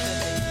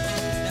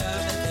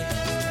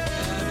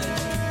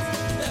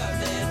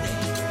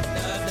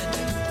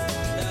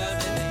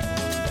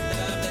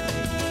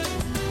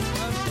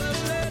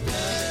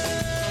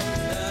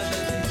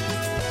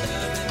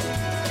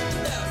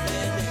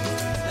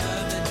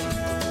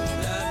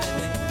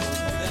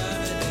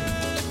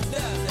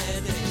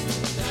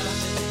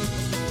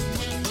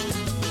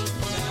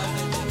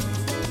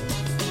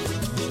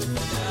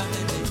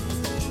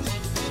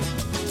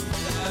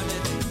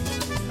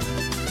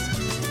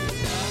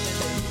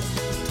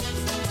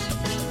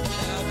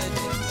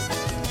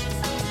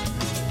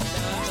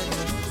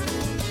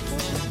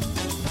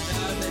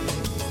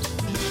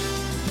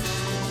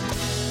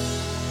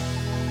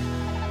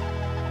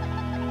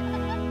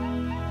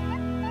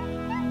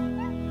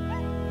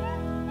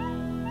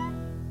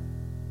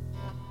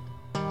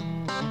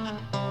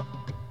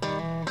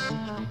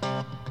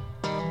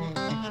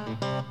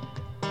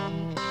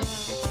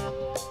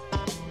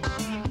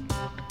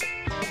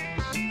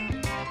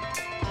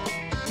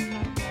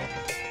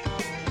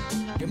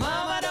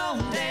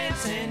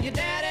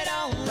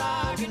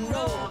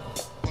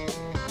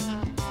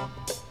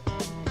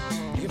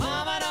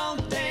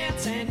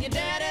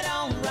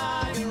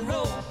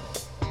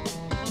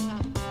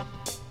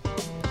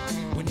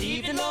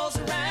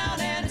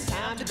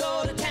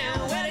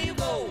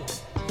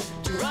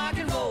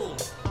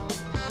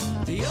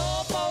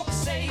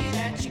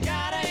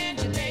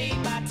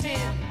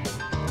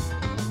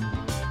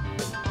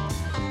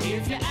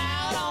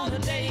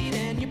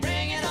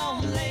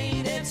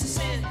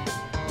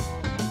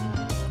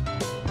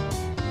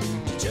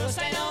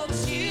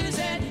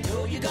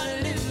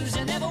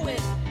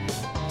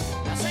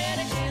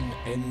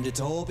It's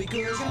all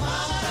because your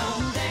mama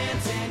don't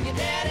dance and your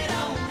daddy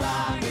don't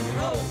rock and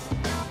roll.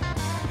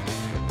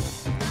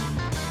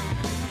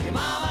 Your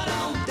mama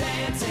don't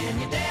dance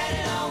and your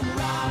daddy don't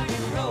rock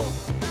and roll.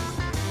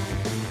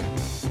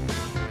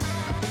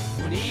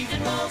 When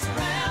evening rolls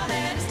around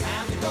and it's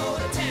time to go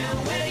to town,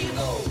 where do you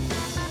go?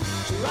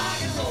 To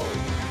rock and roll.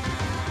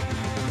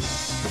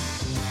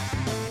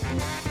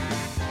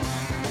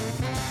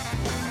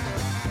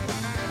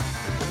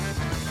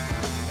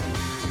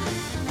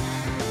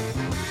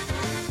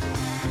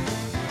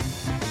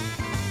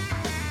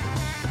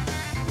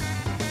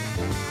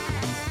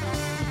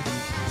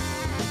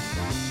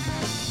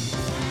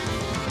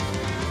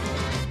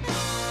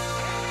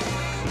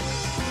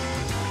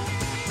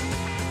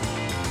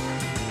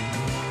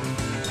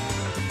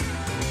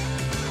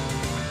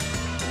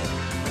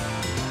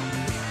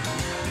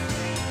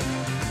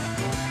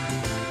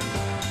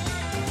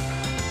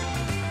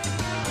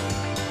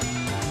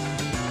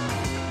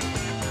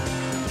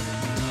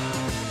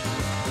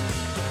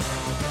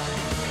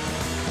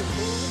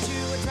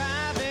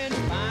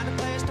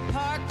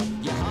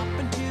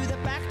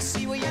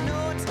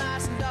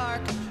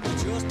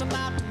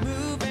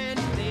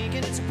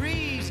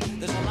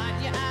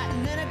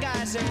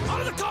 says,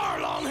 out of the car,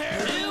 long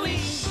hair.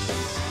 Louise,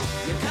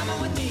 you're coming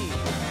with me.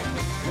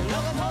 The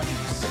local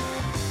police.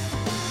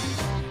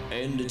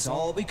 And it's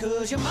all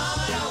because your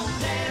mama don't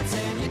dance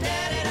and your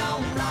daddy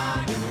don't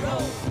rock and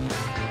roll.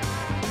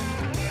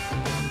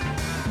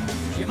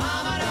 Your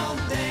mama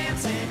don't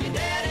dance and your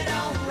daddy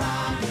don't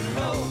rock and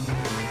roll.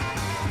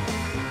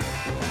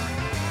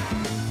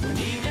 When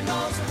evening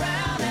rolls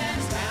around and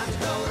it's time to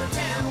go to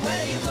town,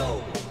 where do you go?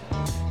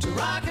 To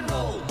rock and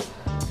roll.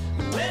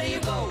 Where do you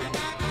go?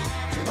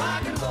 To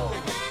rock and roll.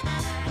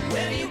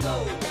 Where do you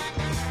go?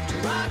 To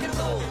rock and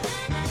roll.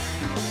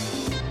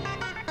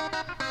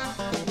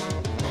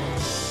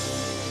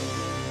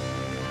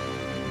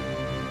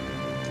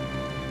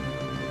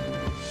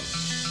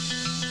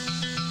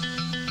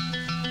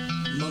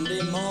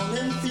 Monday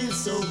morning feels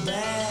so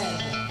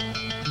bad.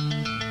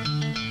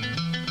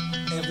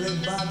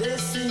 Everybody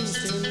seems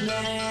to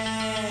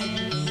nag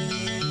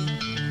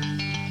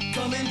me.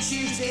 Coming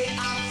Tuesday, I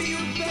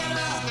feel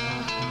better.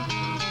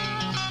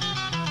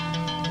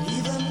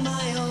 Even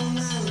my old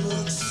man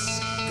looks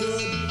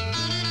good.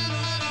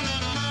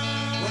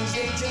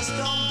 Wednesday just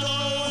don't go.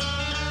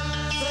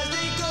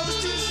 Thursday goes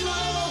too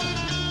slow.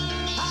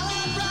 I'll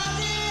have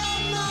Friday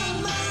on my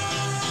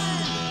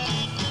mind.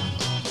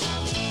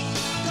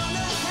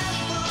 Gonna have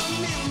fun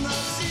in the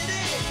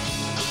city.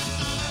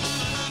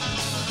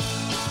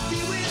 Be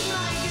with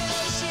my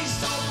girl, she's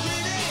so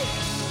pretty.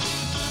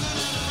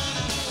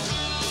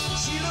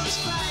 She looks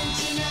fine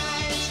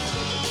tonight.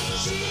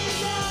 She's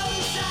no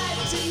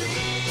side to me.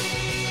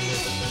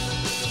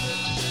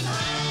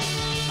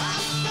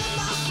 I'll spend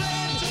my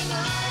friend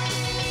tonight.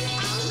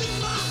 I'll leave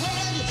my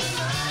head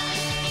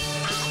tonight.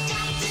 I've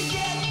got to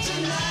get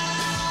tonight.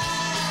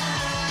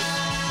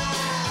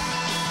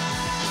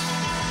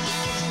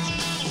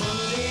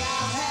 Monday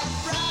I'll have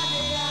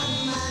Friday on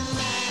my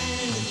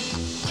mind.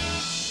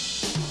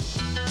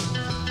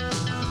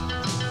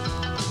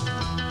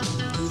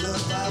 To the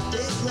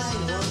 5-day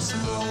grind once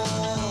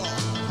more.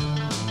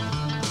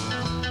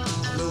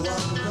 No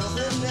one,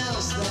 nothing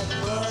else that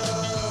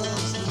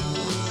loves me.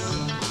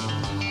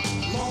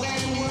 More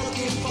than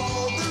working for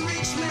the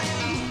rich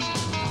man.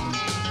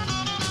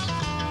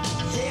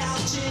 Hey,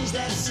 I'll change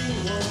that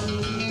scene one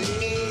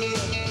day.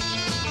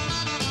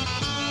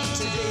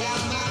 Today I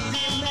might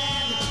be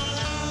mad.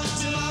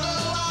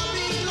 Tomorrow I'll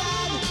be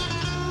glad.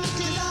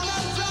 'Cause I'll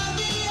have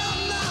Friday on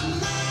my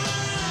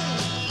mind.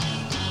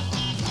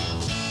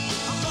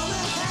 I'm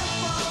gonna have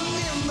fun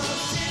in the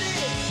city.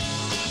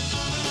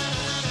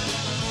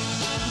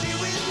 Be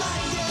with my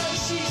girl,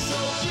 she's so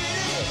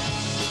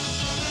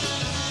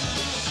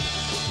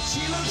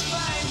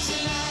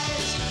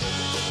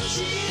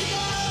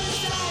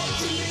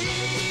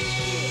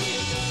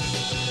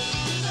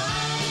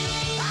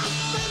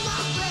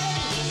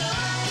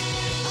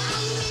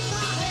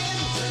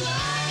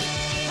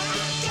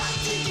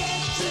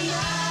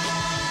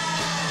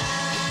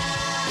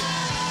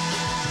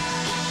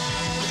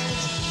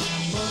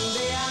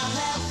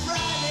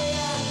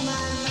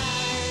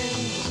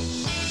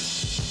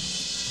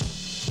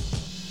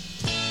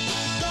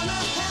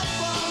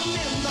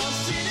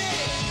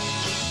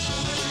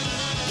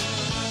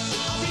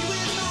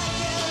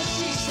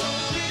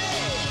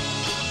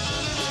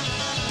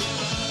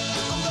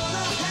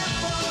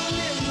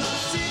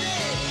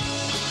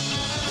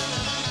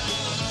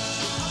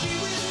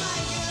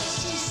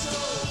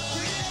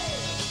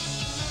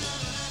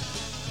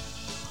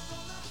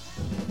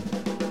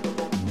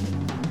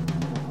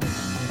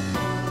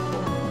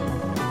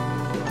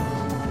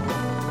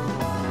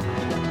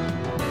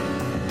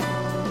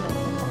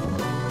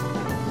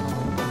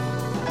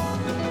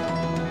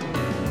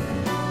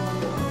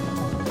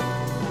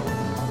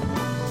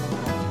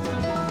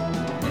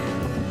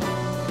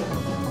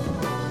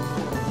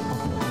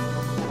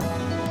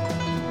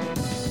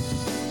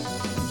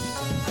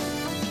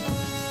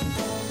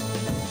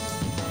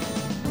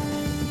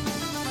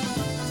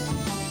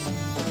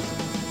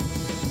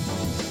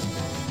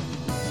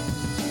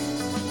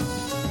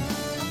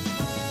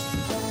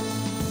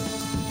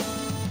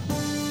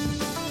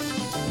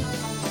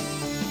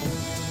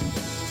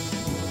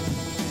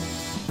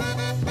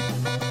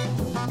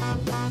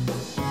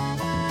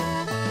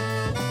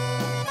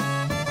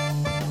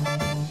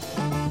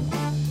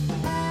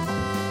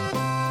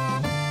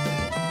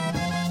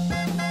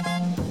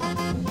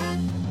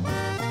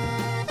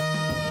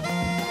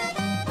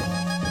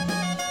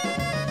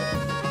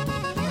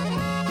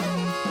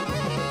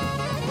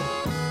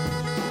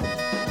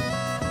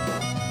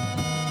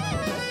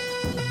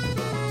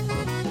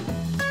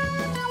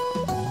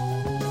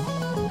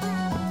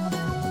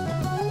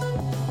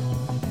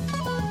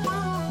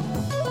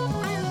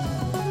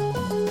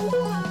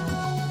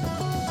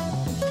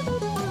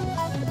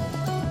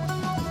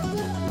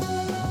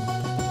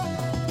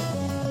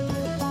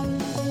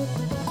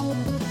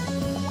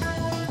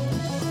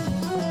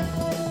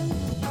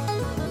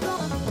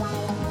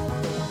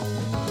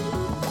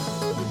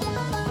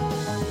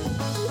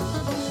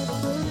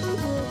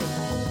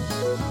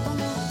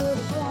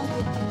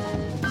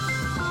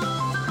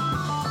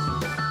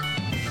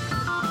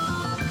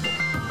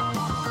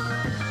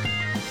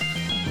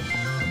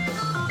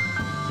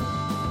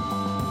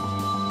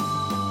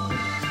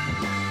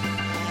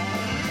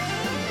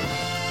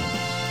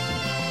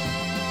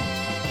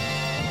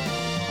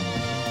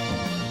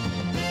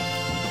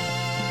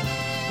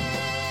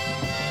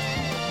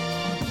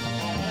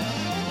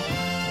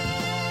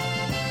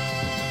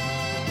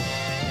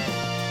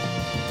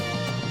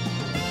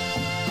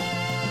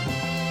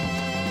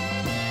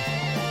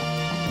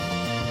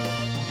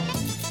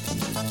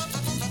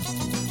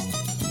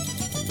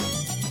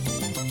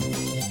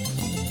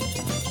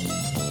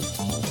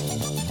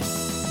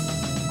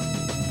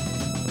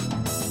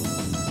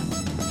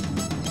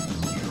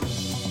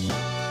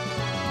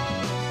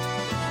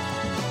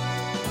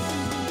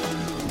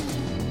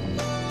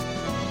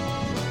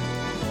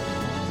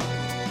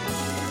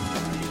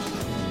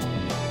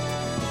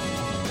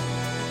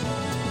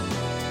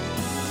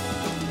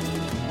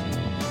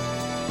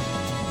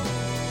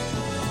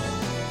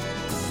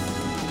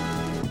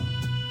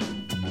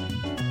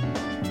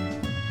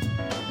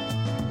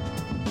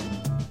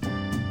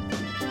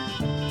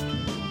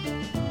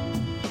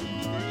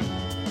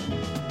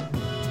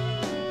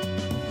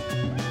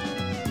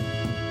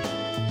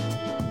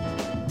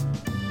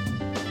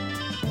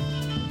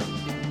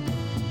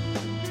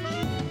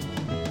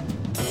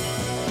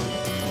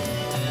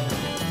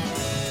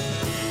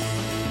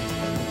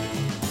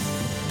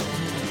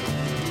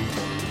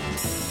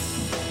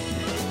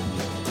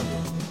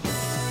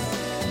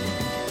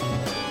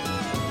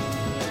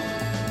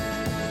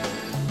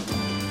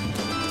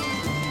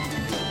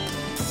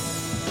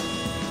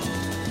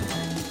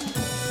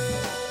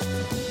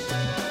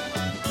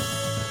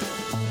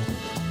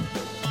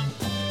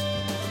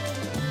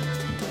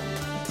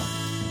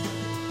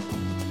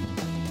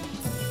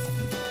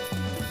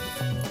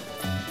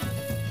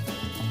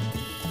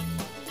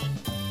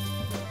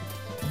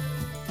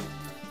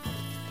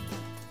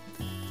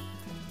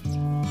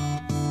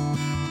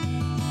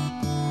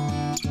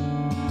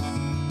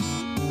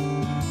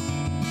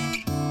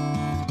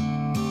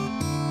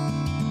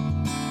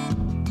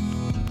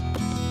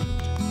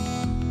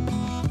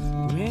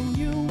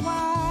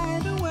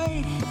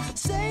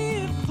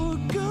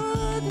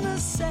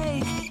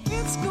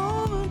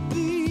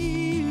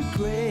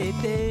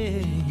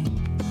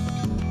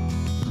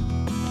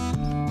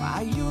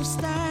you're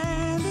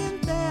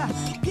standing there,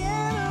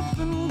 get up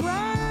and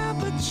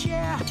grab a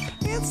chair.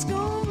 It's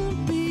gonna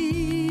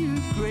be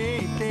a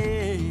great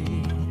day,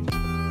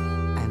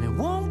 and it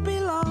won't be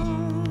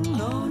long.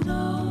 No,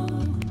 no,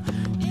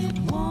 it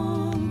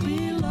won't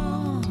be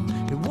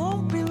long. It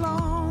won't be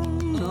long.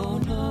 No,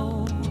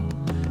 no,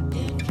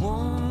 it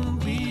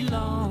won't be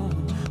long.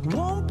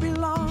 Won't be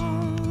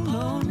long.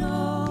 No,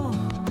 no,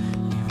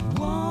 it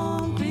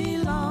won't be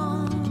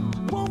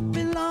long. Won't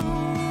be long.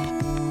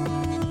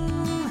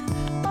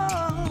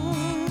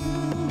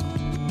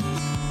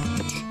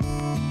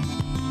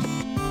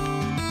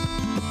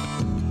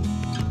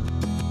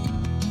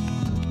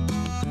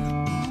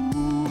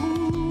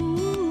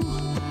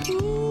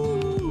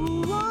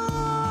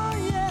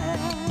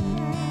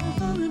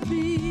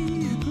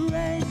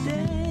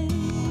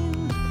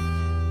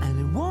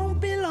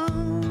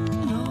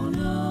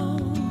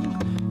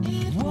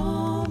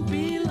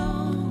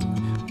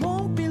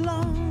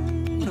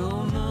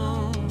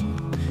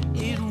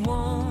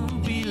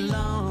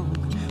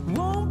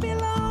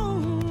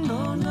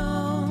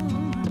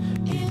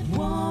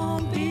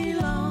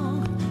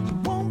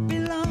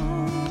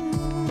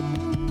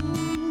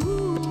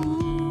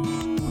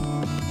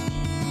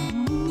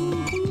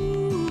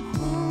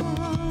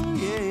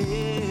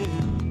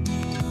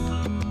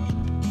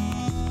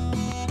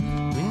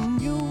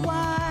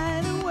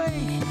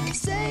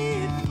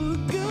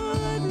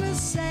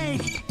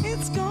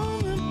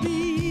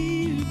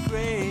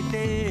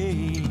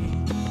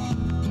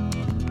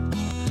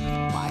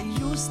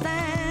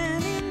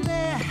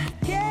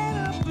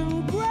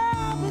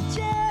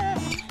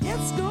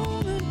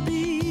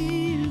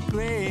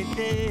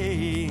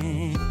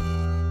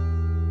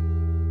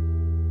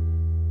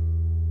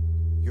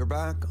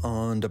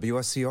 On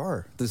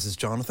WSCR. This is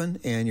Jonathan,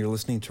 and you're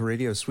listening to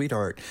Radio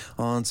Sweetheart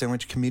on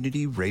Sandwich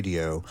Community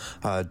Radio.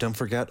 Don't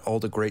forget all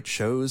the great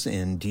shows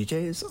and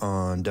DJs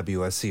on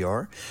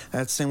WSCR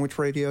at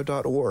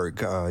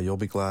sandwichradio.org. You'll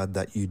be glad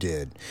that you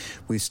did.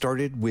 We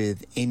started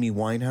with Amy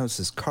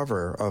Winehouse's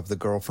cover of The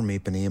Girl from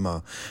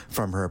Ipanema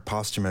from her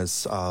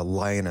posthumous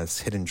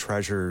Lioness Hidden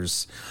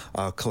Treasures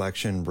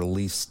collection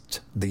released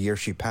the year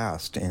she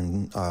passed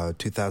in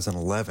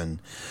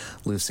 2011.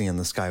 Lucy in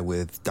the Sky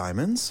with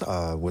Diamonds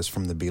was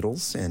from the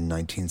Beatles in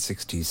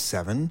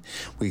 1967.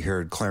 We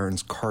heard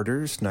Clarence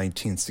Carter's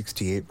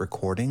 1968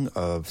 recording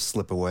of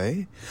Slip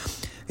Away.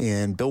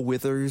 And Bill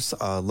Withers'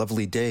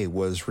 Lovely Day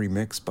was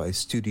remixed by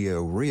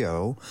Studio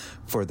Rio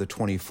for the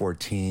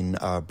 2014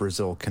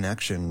 Brazil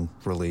Connection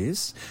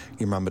release.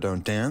 Your Mama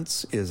Don't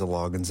Dance is a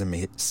Loggins and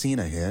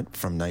Messina hit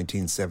from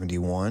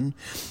 1971.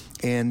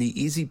 And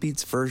the Easy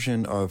Beats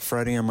version of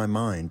Friday on My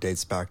Mind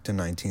dates back to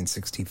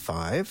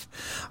 1965.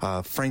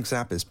 Frank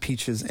Zappa's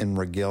Peaches and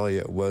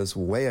Regalia was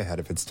way ahead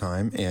of its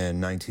time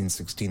in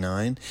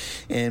 1969.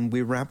 And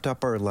we wrapped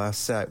up our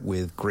last set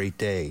with Great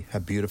Day, a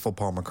beautiful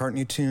Paul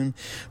McCartney tune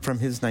from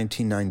his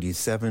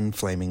 1997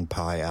 Flaming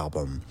Pie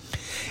album.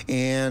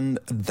 And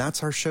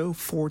that's our show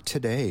for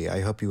today.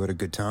 I hope you had a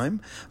good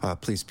time.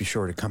 Please be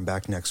sure to come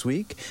back next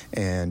week.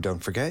 And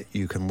don't forget,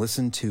 you can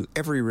listen to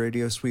every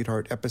Radio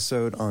Sweetheart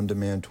episode on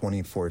demand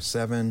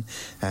 24/7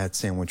 at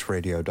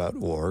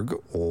sandwichradio.org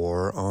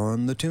or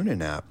on the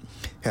TuneIn app.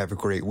 Have a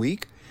great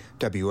week.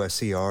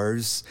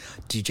 WSCR's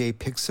DJ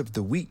Picks of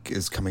the Week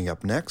is coming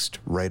up next,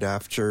 right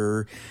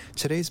after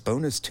today's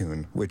bonus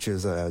tune, which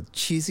is a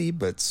cheesy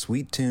but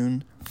sweet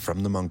tune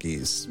from the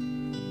Monkees.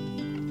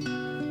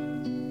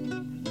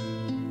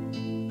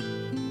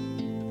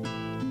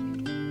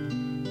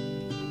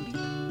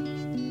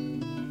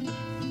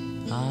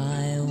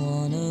 I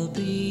wanna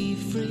be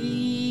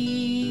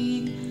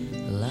free,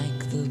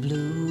 like the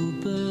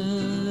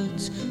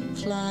bluebirds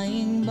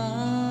flying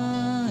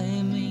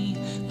by me,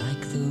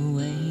 like the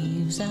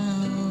waves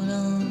out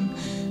on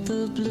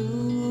the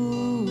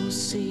blue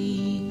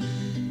sea.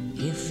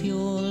 If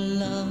your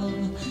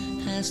love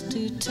has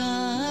to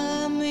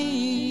tie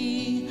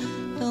me,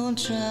 don't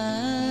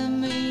try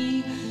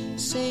me,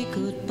 say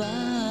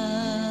goodbye.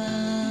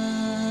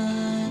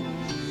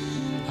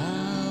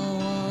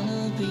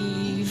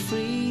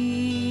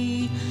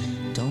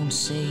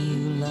 Say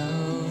you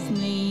love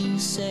me,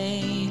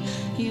 say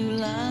you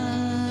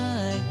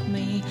like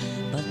me,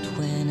 but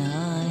when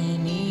I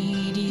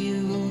need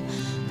you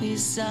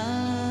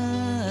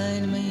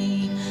beside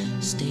me,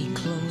 stay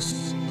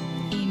close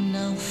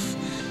enough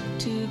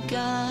to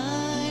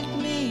guide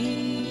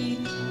me,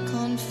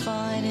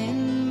 confide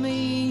in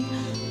me,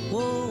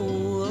 whoa,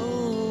 whoa.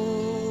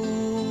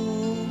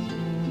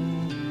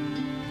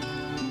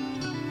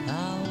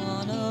 I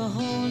wanna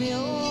hold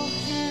your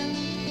hand,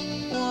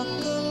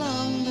 walk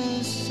along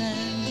the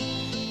sand,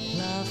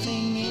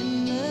 laughing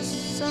in the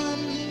sun,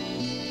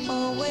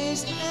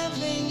 always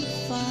having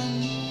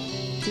fun,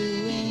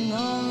 doing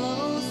all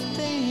those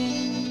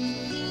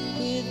things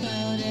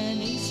without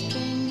any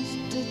strings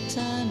to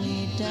tie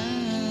me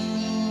down.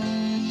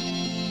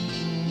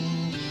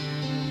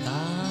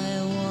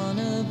 I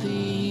wanna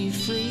be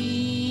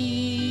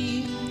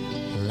free,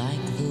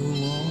 like the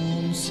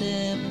warm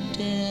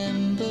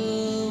September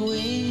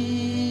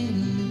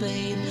wind,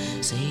 babe.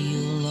 Say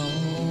you'll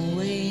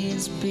always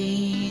always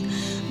be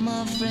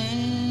my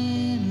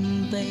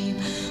friend, babe.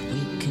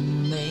 We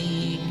can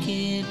make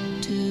it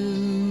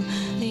to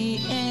the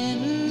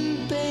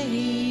end,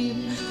 babe.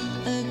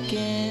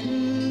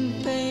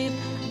 Again, babe,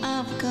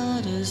 I've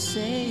gotta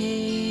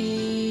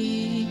say.